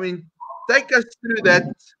 I mean, take us through that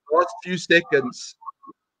last few seconds.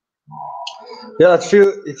 Yeah,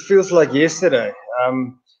 it feels like yesterday.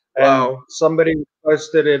 And Wow. somebody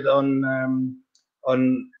posted it on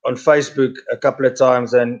Facebook a couple of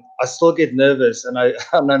times, and I still get nervous, and I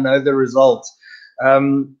and I know the result.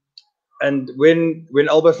 when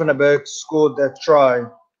Albert van der Berg scored that try,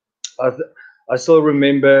 I, th- I still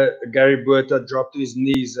remember Gary Buerta dropped to his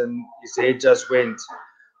knees and his head just went.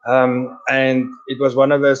 And it was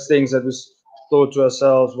one of those things that we thought to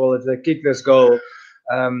ourselves, well, if they kick this goal,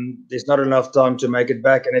 there's not enough time to make it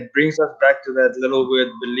back. And it brings us back to that little word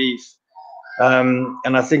belief.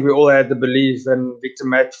 And I think we all had the belief, and Victor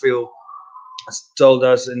Matfield told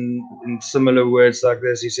us in similar words like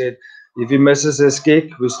this. He said, if he misses his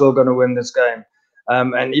kick, we're still going to win this game.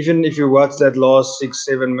 And even if you watch that last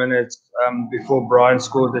 6-7 minutes before Brian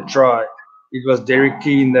scored the try, it was Derek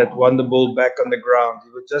Keane that won the ball back on the ground.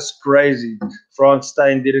 It was just crazy. Frans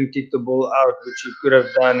Steyn didn't kick the ball out, which he could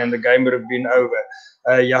have done, and the game would have been over.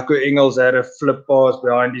 Jaco Engels had a flip pass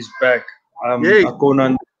behind his back.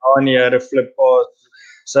 Akona Ndani had a flip pass.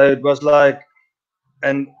 So it was like,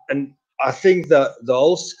 and I think the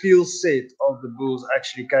whole skill set of the Bulls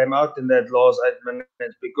actually came out in that last 8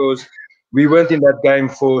 minutes, because we weren't in that game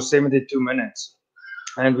for 72 minutes,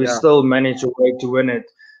 and we still managed a way to win it.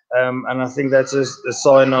 And I think that's a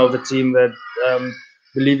sign of a team that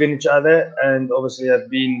believe in each other and obviously have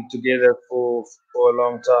been together for a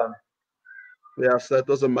long time. Yes, that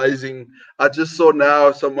was amazing. I just saw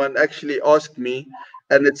now someone actually asked me,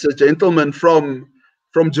 and it's a gentleman from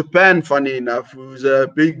Japan, funny enough, who's a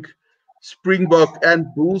big Springbok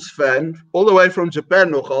and Bulls fan, all the way from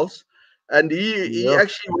Japan, nogals. And he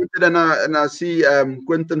actually went, and I see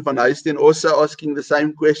Quentin van Huisteen also asking the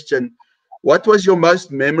same question. What was your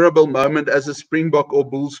most memorable moment as a Springbok or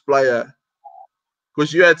Bulls player?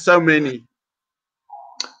 Because you had so many.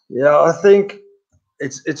 Yeah, I think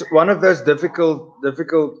it's one of those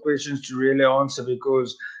difficult questions to really answer,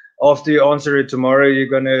 because after you answer it tomorrow, you're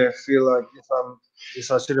gonna feel like, if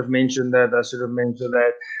I should have mentioned that, I should have mentioned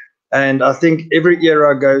that. And I think every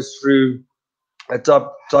era goes through a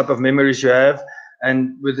type of memories you have.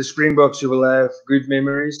 And with the Springboks, you will have good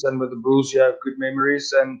memories, and with the Bulls, you have good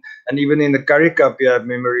memories, and even in the Currie Cup, you have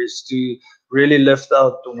memories. To really lift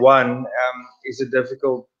out one is a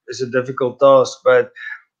difficult task. But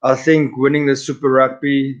I think winning the Super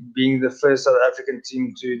Rugby, being the first South African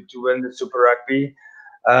team to win the Super Rugby,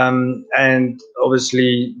 and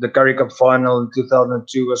obviously the Currie Cup final in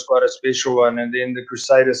 2002 was quite a special one, and then the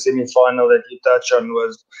Crusaders semi-final that you touch on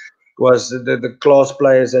was the class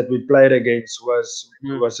players that we played against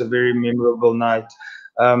was a very memorable night.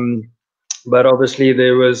 But obviously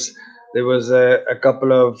there was a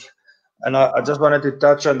couple of, and I just wanted to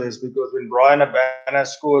touch on this, because when Brian Abana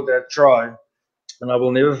scored that try, and I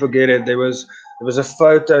will never forget it, there was a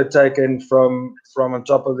photo taken from on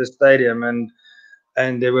top of the stadium,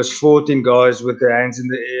 and there was 14 guys with their hands in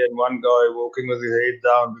the air and one guy walking with his head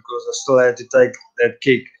down, because I still had to take that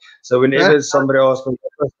kick. So whenever somebody asked me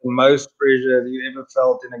what was the most pressure you ever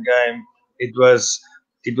felt in a game, it was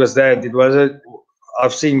that. It wasn't.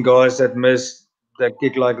 I've seen guys that miss that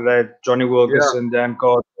kick like that, Johnny Wilkerson, Dan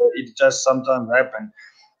Carter. It just sometimes happens.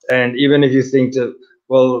 And even if you think that,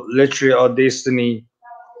 well, literally our destiny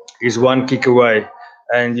is one kick away,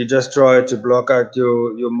 and you just try to block out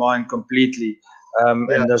your mind completely,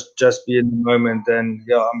 and just be in the moment. And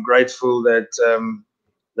I'm grateful that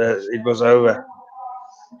that it was over.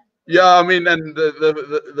 Yeah, I mean, and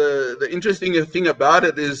the interesting thing about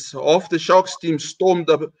it is half the Sharks team stormed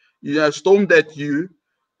up, stormed at you,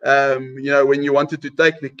 when you wanted to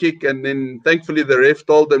take the kick, and then thankfully the ref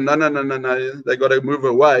told them, no, they got to move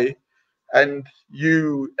away. And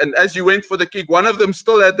as you went for the kick, one of them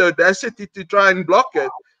still had the audacity to try and block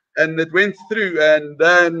it, and it went through. And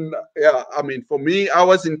then, I mean, for me, I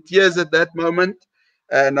was in tears at that moment.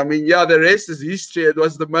 And I mean, the rest is history. It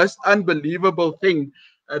was the most unbelievable thing.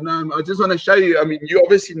 And I just want to show you. I mean, you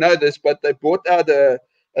obviously know this, but they brought out a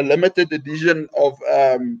limited edition of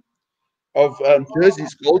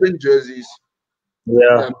jerseys, golden jerseys.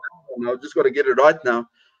 Yeah. I've just got to get it right now.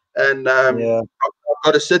 And Yeah. I've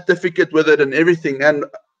got a certificate with it and everything. And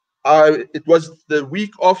it was the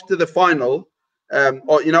week after the final,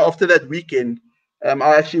 or after that weekend.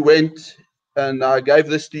 I actually went and I gave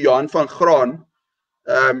this to Johan van Graan.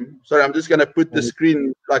 Sorry, I'm just going to put the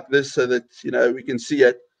screen like this so that we can see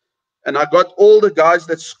it. And I got all the guys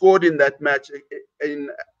that scored in that match.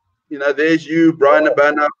 There's you, Brian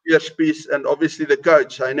Abana, Pierre Spies, and obviously the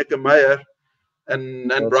coach, Heineke Meyer, and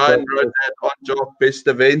Brian wrote that on job,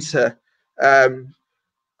 beste wense.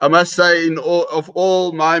 I must say, of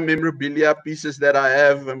all my memorabilia pieces that I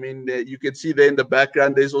have, I mean, you can see there in the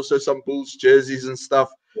background, there's also some Bulls jerseys and stuff.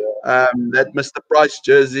 That Mr. Price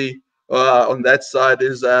jersey on that side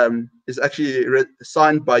is actually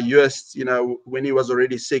signed by Joost, when he was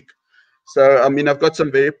already sick. So, I mean, I've got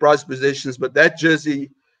some very prized possessions, but that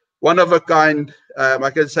jersey, one of a kind,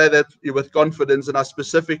 I can say that with confidence, and I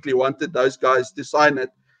specifically wanted those guys to sign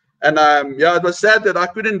it. And yeah, it was sad that I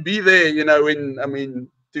couldn't be there.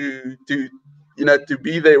 To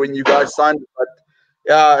be there when you guys signed it. But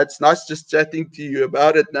yeah, it's nice just chatting to you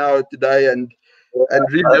about it now today, and I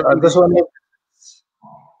reliving just these.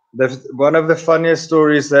 want one of the funniest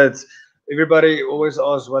stories that everybody always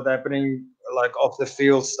asks what happening like off the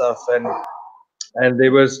field stuff, and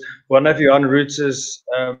there was one of Johan Roots's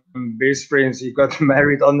best friends. He got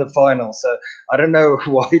married on the final, so I don't know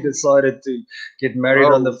why he decided to get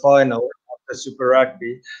married on the Oh, final after Super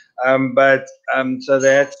Rugby. But so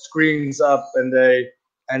they had screens up, and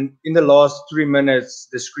in the last 3 minutes,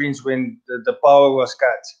 the screens when the power was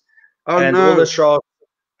cut, oh and no! all the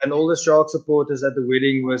Shark supporters at the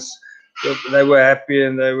wedding they were happy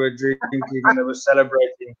and they were drinking and they were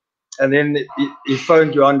celebrating. And then he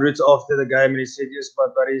phoned Johan Roots after the game and he said, "Yes,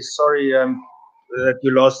 but he's sorry that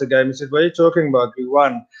you lost the game." He said, "What are you talking about? We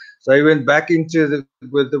won." So he went back into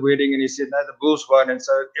with the wedding and he said, "No, the Bulls won," and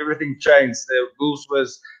so everything changed. The Bulls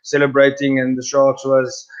was celebrating and the Sharks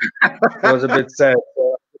was a bit sad. So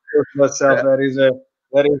I thought to myself, that is a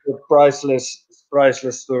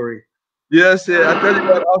priceless story. Yes, yeah. I tell you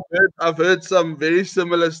what, I've heard some very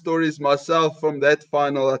similar stories myself from that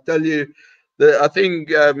final. I tell you, I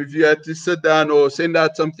think if you had to sit down or send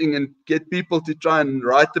out something and get people to try and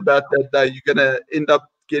write about that day, you're gonna end up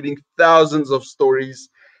getting thousands of stories,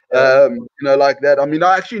 like that. I mean,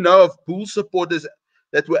 I actually know of Bull supporters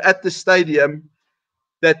that were at the stadium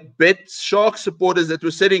that bet Shark supporters that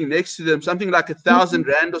were sitting next to them something like 1,000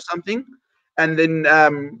 rand or something. And then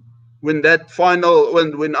when that final,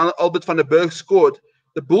 when Albert van der Berg scored,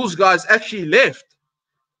 the Bulls guys actually left.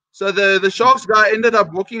 So the Sharks guy ended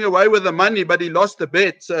up walking away with the money, but he lost the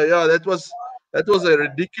bet. So yeah, that was a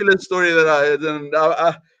ridiculous story that I had, and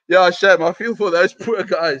yeah, shame. I feel for those poor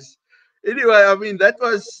guys. Anyway, I mean that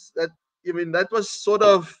was that. I mean that was sort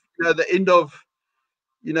of the end of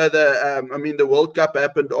the World Cup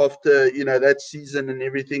happened after that season and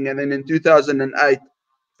everything, and then in 2008,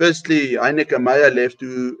 firstly Heineke Meyer left,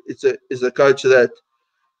 who is a coach that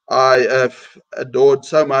I have adored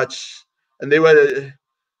so much, and they were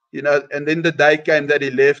and then the day came that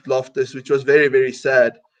he left Loftus, which was very, very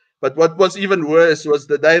sad. But what was even worse was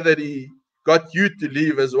the day that he got you to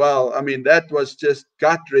leave as well. I mean, that was just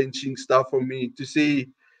gut wrenching stuff for me to see,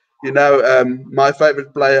 my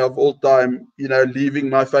favorite player of all time, leaving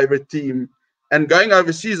my favorite team and going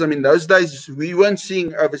overseas. I mean, those days we weren't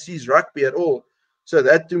seeing overseas rugby at all. So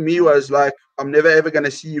that to me was like, I'm never ever going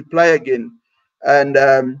to see you play again. And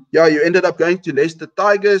yeah, you ended up going to Leicester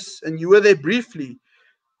Tigers and you were there briefly.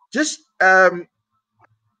 Just we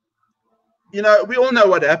all know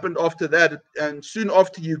what happened after that, and soon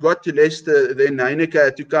after you got to Leicester, then Heineke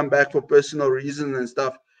had to come back for personal reasons and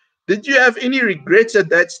stuff. Did you have any regrets at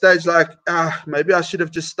that stage, like maybe I should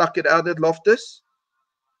have just stuck it out at Loftus?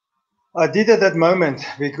 I did at that moment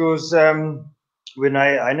because when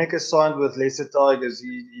Heineke signed with Leicester Tigers,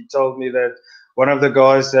 he told me that one of the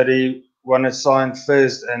guys that he wanted to sign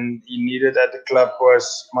first and he needed at the club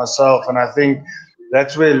was myself. And I think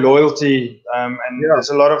that's where loyalty, and Yeah,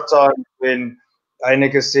 there's a lot of time when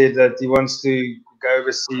Heineke said that he wants to go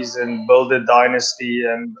overseas and build a dynasty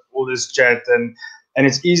and all this chat. And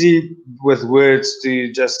it's easy with words to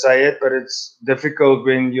just say it, but it's difficult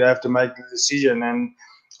when you have to make the decision. And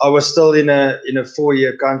I was still in a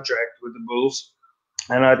 4-year contract with the Bulls,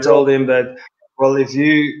 and I yeah, told him that, well, if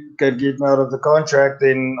you can get me out of the contract,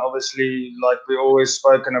 then obviously, like we always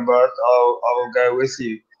spoken about, I will go with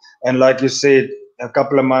you. And like you said, a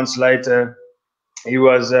couple of months later, he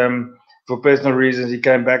was for personal reasons he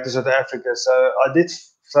came back to South Africa. So I did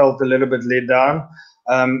felt a little bit let down,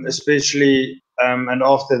 especially and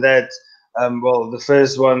after that, well, the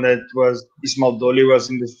first one that was Ismail Dolly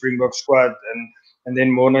was in the Springbok squad, and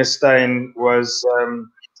then Morne Steyn was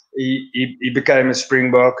he became a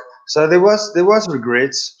Springbok. So there was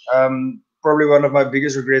regrets. Probably one of my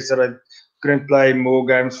biggest regrets that I couldn't play more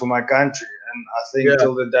games for my country, and I think yeah,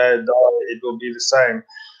 till the day I die it will be the same.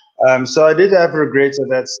 So I did have regrets at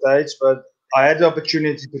that stage, but I had the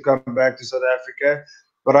opportunity to come back to South Africa.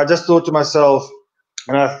 But I just thought to myself,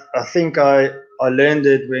 and I think I learned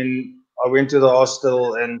it when I went to the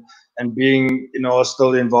hostel and being in a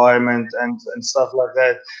hostel environment and stuff like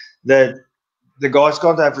that, that the guys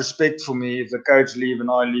can't have respect for me if the coach leave and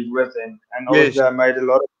I leave with him. And yes, obviously I made a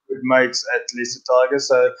lot of good mates at Leicester Tigers,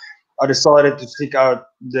 so I decided to stick out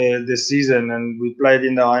the season, and we played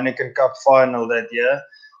in the Heineken Cup final that year.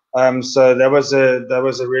 So that was a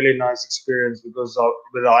really nice experience because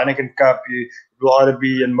with the Heineken Cup, you will either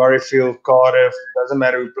be in Murrayfield, Cardiff, doesn't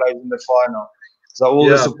matter who plays in the final. So all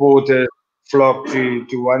the yeah. supporters flock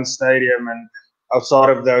to one stadium, and outside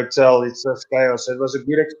of the hotel, it's just chaos. So it was a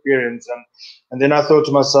good experience, and then I thought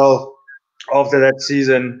to myself, after that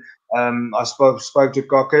season, I spoke to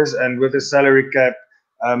Cockers, and with the salary cap,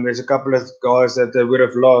 there's a couple of guys that they would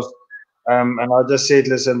have lost, and I just said,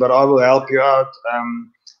 listen, but I will help you out.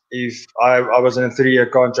 If I was in a 3-year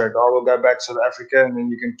contract, I will go back to South Africa, and then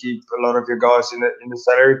you can keep a lot of your guys in the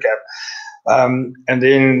salary cap. And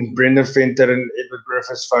then Brendan Venter and Edward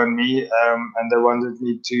Griffiths phoned me, and they wanted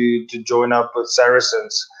me to join up with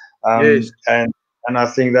Saracens. Yes. And I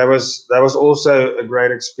think that was also a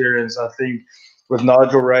great experience. I think with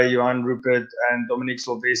Nigel Ray, Johan Rupert, and Dominique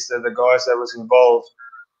Sylvester, the guys that was involved,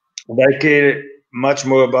 they care much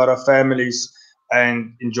more about our families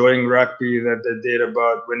and enjoying rugby that they did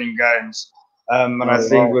about winning games. And I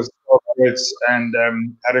think with Roberts and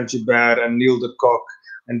Adam Chibad and Neil de Kock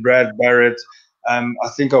and Brad Barrett, I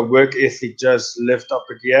think our work ethic just lifted up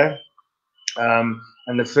a gear.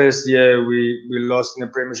 And the first year we lost in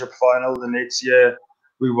the Premiership final. The next year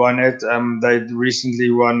we won it. They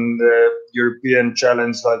recently won the European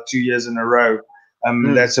Challenge like 2 years in a row.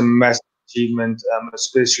 That's a massive achievement,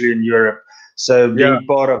 especially in Europe. So being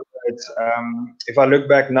part of it, if I look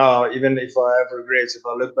back now, even if I have regrets, if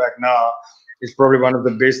I look back now, it's probably one of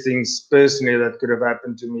the best things personally that could have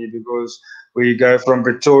happened to me, because we go from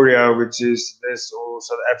Pretoria, which is this, or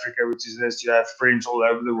South Africa, which is this, you have friends all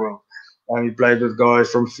over the world. And we played with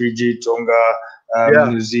guys from Fiji,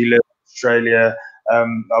 Tonga, New Zealand, Australia. I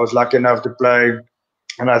was lucky enough to play,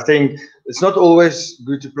 and I think it's not always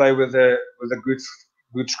good to play with a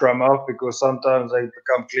good scrum half, because sometimes they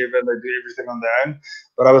become clever and they do everything on their own.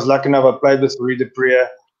 But I was lucky enough. I played with Rudy Priya.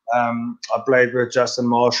 I played with Justin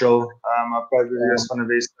Marshall. I played with Joost van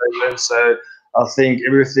der Westhuizen. So I think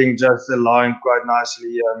everything just aligned quite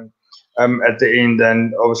nicely at the end.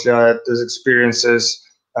 And obviously I had those experiences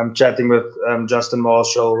chatting with Justin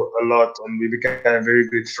Marshall a lot, and we became very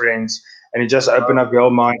good friends. And it just opened up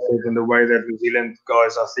your mindset and the way that New Zealand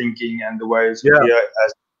guys are thinking and the ways we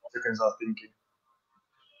as Africans are thinking.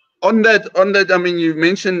 On that, I mean, you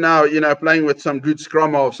mentioned now, playing with some good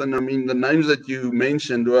scrum halves, and I mean, the names that you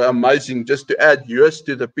mentioned were amazing. Just to add yours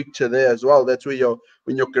to the picture there as well. That's where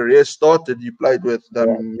when your career started, you played with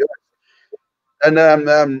them. And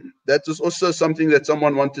that was also something that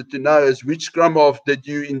someone wanted to know: is which scrum half did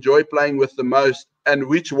you enjoy playing with the most, and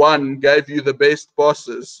which one gave you the best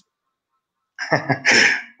passes?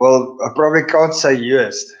 Well, I probably can't say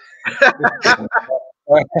US.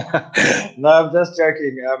 No, I'm just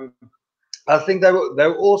joking. I think they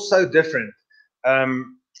were all so different.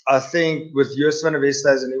 I think with Joost van der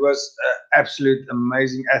Westhuizen, he was an absolute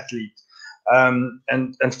amazing athlete.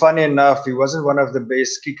 And funny enough, he wasn't one of the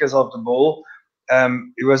best kickers of the ball.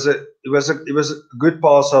 He was a good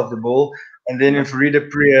passer of the ball. And then in Farida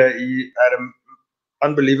Priya, he had an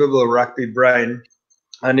unbelievable rugby brain,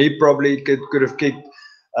 and he probably could have kicked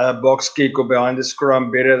a box kick or behind the scrum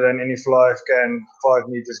better than any fly half can 5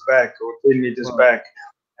 meters back or 10 meters back.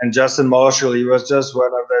 And Justin Marshall, he was just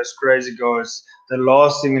one of those crazy guys. The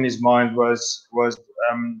last thing in his mind was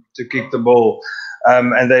to kick the ball,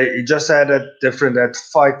 and he just had that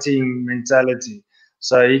fighting mentality.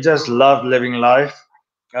 So he just loved living life.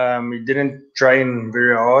 He didn't train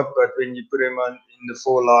very hard, but when you put him on in the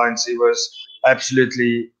 4 lines, he was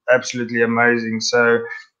absolutely amazing. So,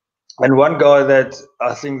 and one guy that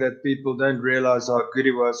I think that people don't realize how good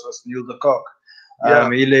he was Neil de Kock.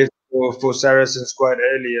 He left for Saracens quite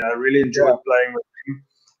early. I really enjoyed playing with him.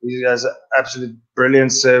 He has absolute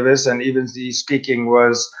brilliant service, and even his kicking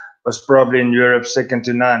was probably in Europe second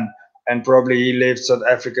to none. And probably he left South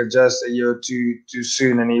Africa just a year or two too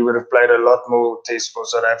soon, and he would have played a lot more tests for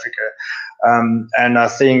South Africa. And I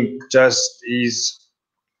think just his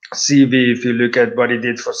CV, if you look at what he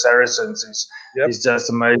did for Saracens, he's just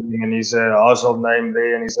amazing, and he's a household name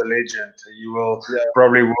there, and he's a legend. You will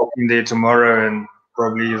probably walk in there tomorrow, and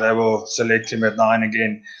probably they will select him at 9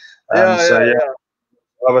 again.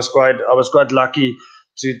 I was quite lucky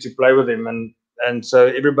to play with him, and so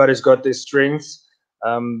everybody's got their strengths,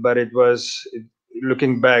 but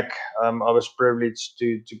looking back, I was privileged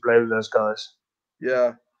to play with those guys.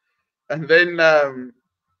 Yeah, and then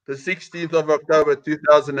the 16th of October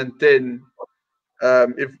 2010,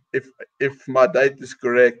 if my date is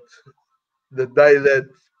correct, the day that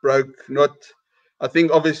I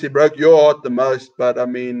think obviously broke your heart the most, but I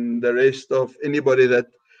mean the rest of anybody that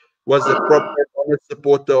was a proper honest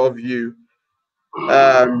supporter of you.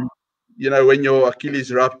 When your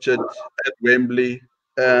Achilles ruptured at Wembley,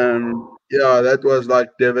 that was like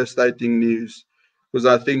devastating news, because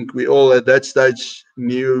I think we all at that stage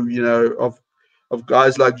knew, of of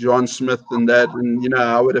guys like John Smith and that, and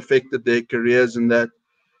how it affected their careers and that.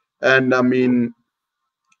 And I mean,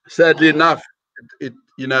 sadly enough, it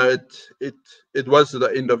you know it it was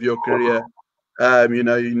the end of your career. You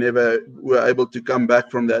never were able to come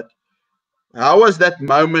back from that. How was that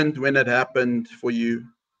moment when it happened for you?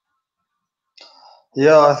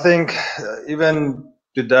 Yeah, I think even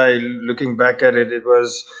today, looking back at it, it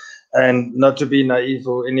was, and not to be naive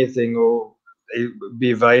or anything or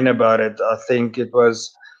be vain about it. I think it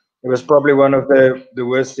was probably one of the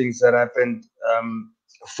worst things that happened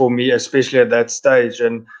for me, especially at that stage.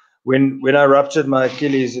 And when I ruptured my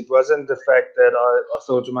Achilles, it wasn't the fact that I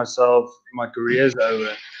thought to myself, my career's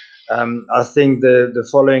over. I think the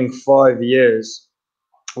following 5 years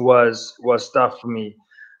was tough for me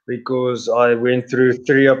because I went through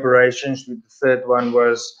three operations. The third one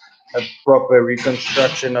was a proper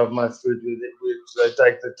reconstruction of my foot. Which they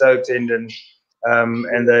take the toe tendon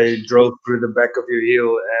and they drill through the back of your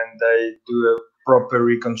heel and they do a proper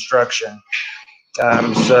reconstruction.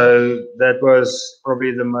 So that was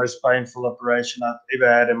probably the most painful operation I've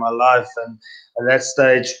ever had in my life. And at that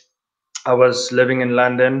stage, I was living in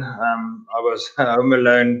London. I was home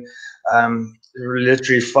alone,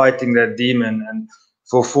 literally fighting that demon. And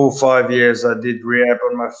for 4 or 5 years, I did rehab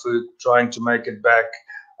on my foot, trying to make it back.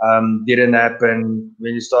 Didn't happen.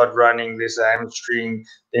 When you start running, there's a hamstring,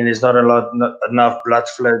 then there's not enough blood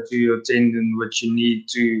flow to your tendon, which you need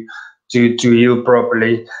to heal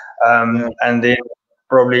properly. Yeah. And then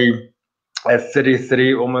probably at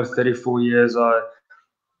 33, almost 34 years, I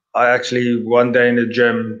actually one day in the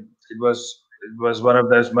gym, it was one of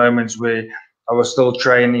those moments where I was still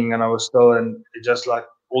training and I was still, and it just like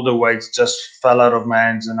all the weights just fell out of my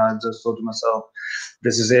hands, and I just thought to myself,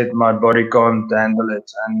 this is it, my body can't handle it.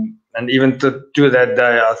 And even to that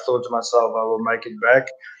day, I thought to myself, I will make it back,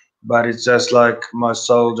 but it's just like my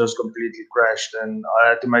soul just completely crashed, and I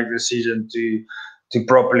had to make the decision to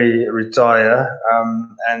properly retire.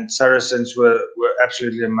 And Saracens were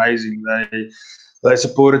absolutely amazing. They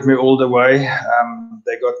supported me all the way.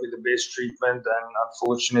 They got me the best treatment, and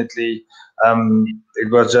unfortunately,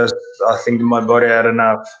 it was just, I think my body had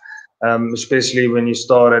enough. Especially when you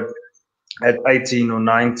start at 18 or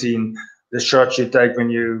 19, the shots you take when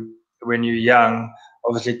you're young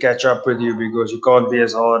obviously catch up with you because you can't be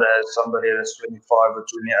as hard as somebody that's 25 or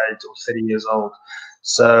 28 or 30 years old.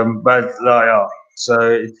 So, but yeah, so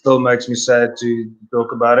it still makes me sad to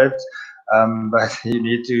talk about it. But I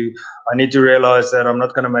need to realize that I'm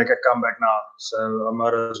not going to make a comeback now. So I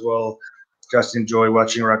might as well just enjoy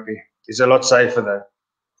watching rugby. It's a lot safer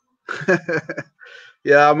though.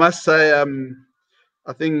 Yeah, I must say,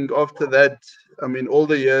 I think after that, I mean, all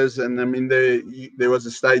the years, and I mean, there was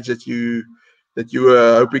a stage that you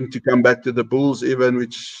were hoping to come back to the Bulls, even,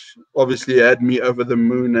 which obviously had me over the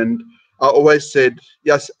moon. And I always said,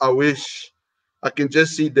 yes, I wish I can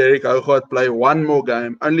just see Derick Hougaard play one more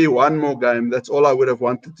game, only one more game. That's all I would have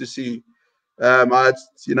wanted to see. I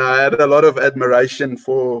had a lot of admiration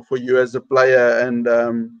for you as a player,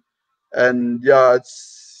 and yeah,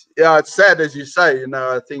 it's sad as you say.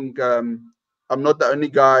 I think I'm not the only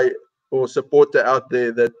guy or supporter out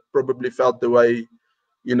there that probably felt the way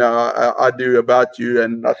I do about you.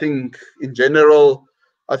 And I think in general,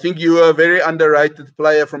 I think you are a very underrated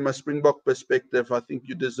player from a Springbok perspective. I think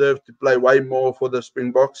you deserve to play way more for the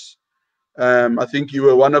Springboks. I think you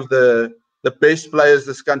were one of the best players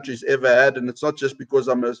this country's ever had, and it's not just because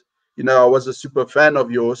I was a super fan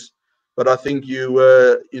of yours, but I think you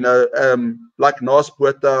were, like Nas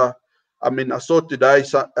Botha. I mean, I saw today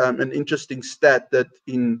an interesting stat that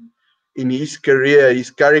in his career,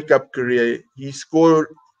 his Currie Cup career, he scored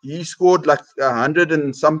like 100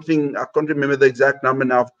 and something. I can't remember the exact number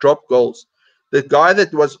now of drop goals. The guy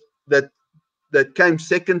that came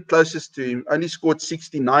second closest to him only scored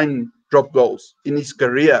 69 drop goals in his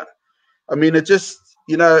career. I mean, it just,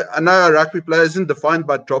 I know a rugby player isn't defined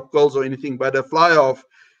by drop goals or anything, but a fly off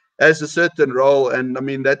has a certain role. And I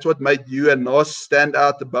mean, that's what made you and Nos stand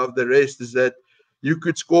out above the rest, is that you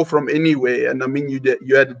could score from anywhere. And I mean, you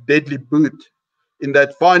had a deadly boot in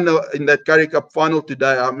that Currie Cup final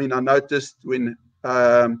today. I mean, I noticed when,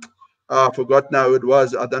 I forgot now who it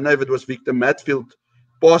was. I don't know if it was Victor Matfield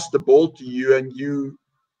passed the ball to you, and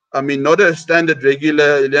I mean, not a standard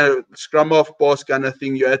regular, scrum off pass kind of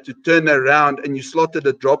thing. You had to turn around and you slotted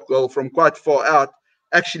a drop goal from quite far out,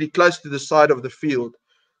 actually close to the side of the field.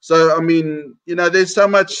 So, I mean, there's so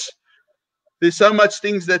much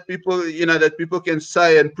things that people can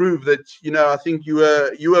say and prove that, I think you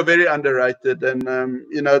were very underrated. And,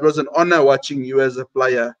 it was an honor watching you as a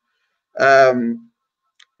player.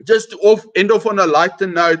 Just to end off on a lighter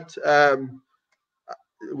note,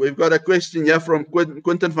 we've got a question here from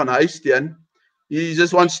Quentin van Huisteen. He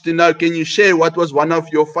just wants to know, can you share what was one of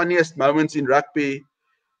your funniest moments in rugby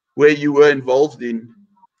where you were involved in?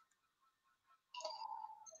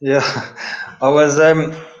 Yeah, I was.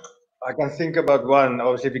 I can think about one.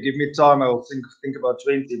 Obviously, if you give me time, I'll think about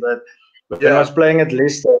 20. But when I was playing at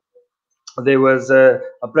Leicester, there was I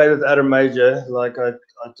played with Adam Major, like I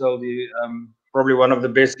told you, probably one of the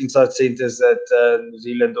best inside centers that New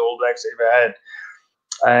Zealand All Blacks ever had.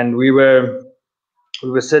 And we were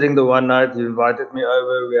sitting the one night. He invited me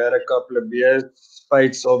over. We had a couple of beers.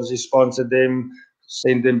 Spades obviously sponsored them,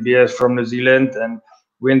 sent them beers from New Zealand, and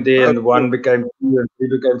went there. And one became two, and three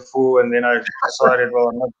became four. And then I decided, well,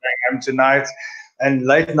 I'm not going home tonight. And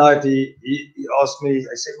late night, he asked me.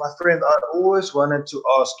 I said, my friend, I always wanted to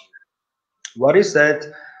ask you, what is that?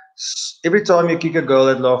 Every time you kick a goal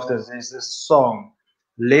at Loftus, there's this song,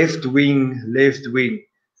 Left Wing, Left Wing.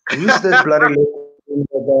 Who's that bloody left wing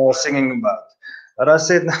that they are singing about? And I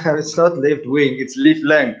said, no, it's not left wing, it's Leaf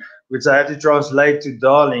Lang, which I had to translate to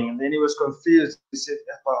darling. And then he was confused. He said,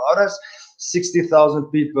 how does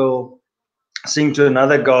 60,000 people sing to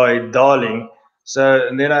another guy, darling? So,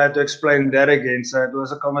 and then I had to explain that again. So it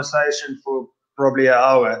was a conversation for probably an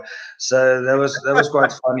hour. So that was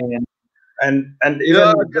quite funny. And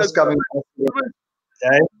even just coming back to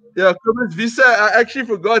it, yeah, Kobus Visa, I actually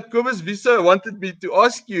forgot. Kobus Visa wanted me to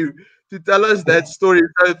ask you to tell us that story.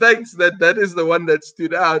 So thanks, that is the one that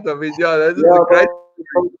stood out. I mean, yeah, that is a great.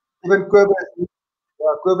 Even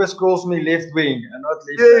Kobus calls me left wing and not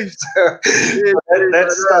left yes. wing. So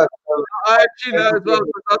that's stuff. I actually know as well.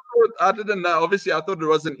 I didn't know. Obviously, I thought it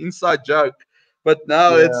was an inside joke, but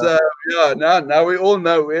now it's now we all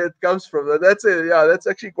know where it comes from. That's it. Yeah, that's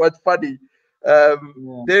actually quite funny.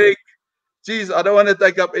 Derick, geez, I don't want to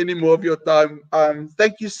take up any more of your time.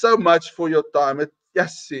 Thank you so much for your time. I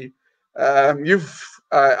actually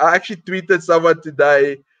tweeted someone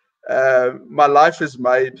today. My life is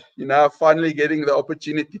made. Finally getting the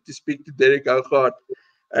opportunity to speak to Derick Hougaard,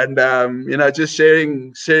 and just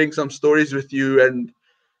sharing some stories with you. And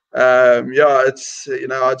it's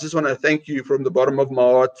I just want to thank you from the bottom of my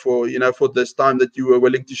heart for for this time that you were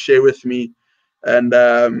willing to share with me, and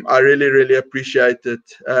I really really appreciate it.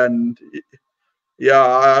 And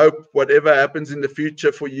I hope whatever happens in the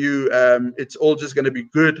future for you, it's all just going to be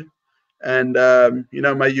good. And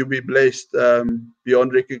may you be blessed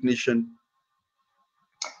beyond recognition.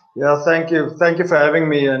 Yeah, thank you for having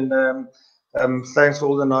me, and thanks for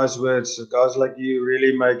all the nice words. Guys like you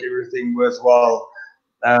really make everything worthwhile.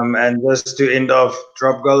 And just to end off,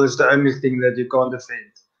 drop goal is the only thing that you can't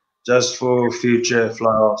defend, just for future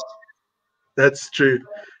fly-offs. That's true.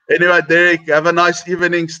 Anyway, Derick, have a nice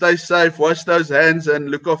evening. Stay safe. Wash those hands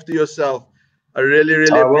and look after yourself. I really,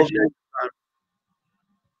 really appreciate it.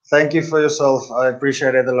 Thank you for yourself. I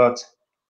appreciate it a lot.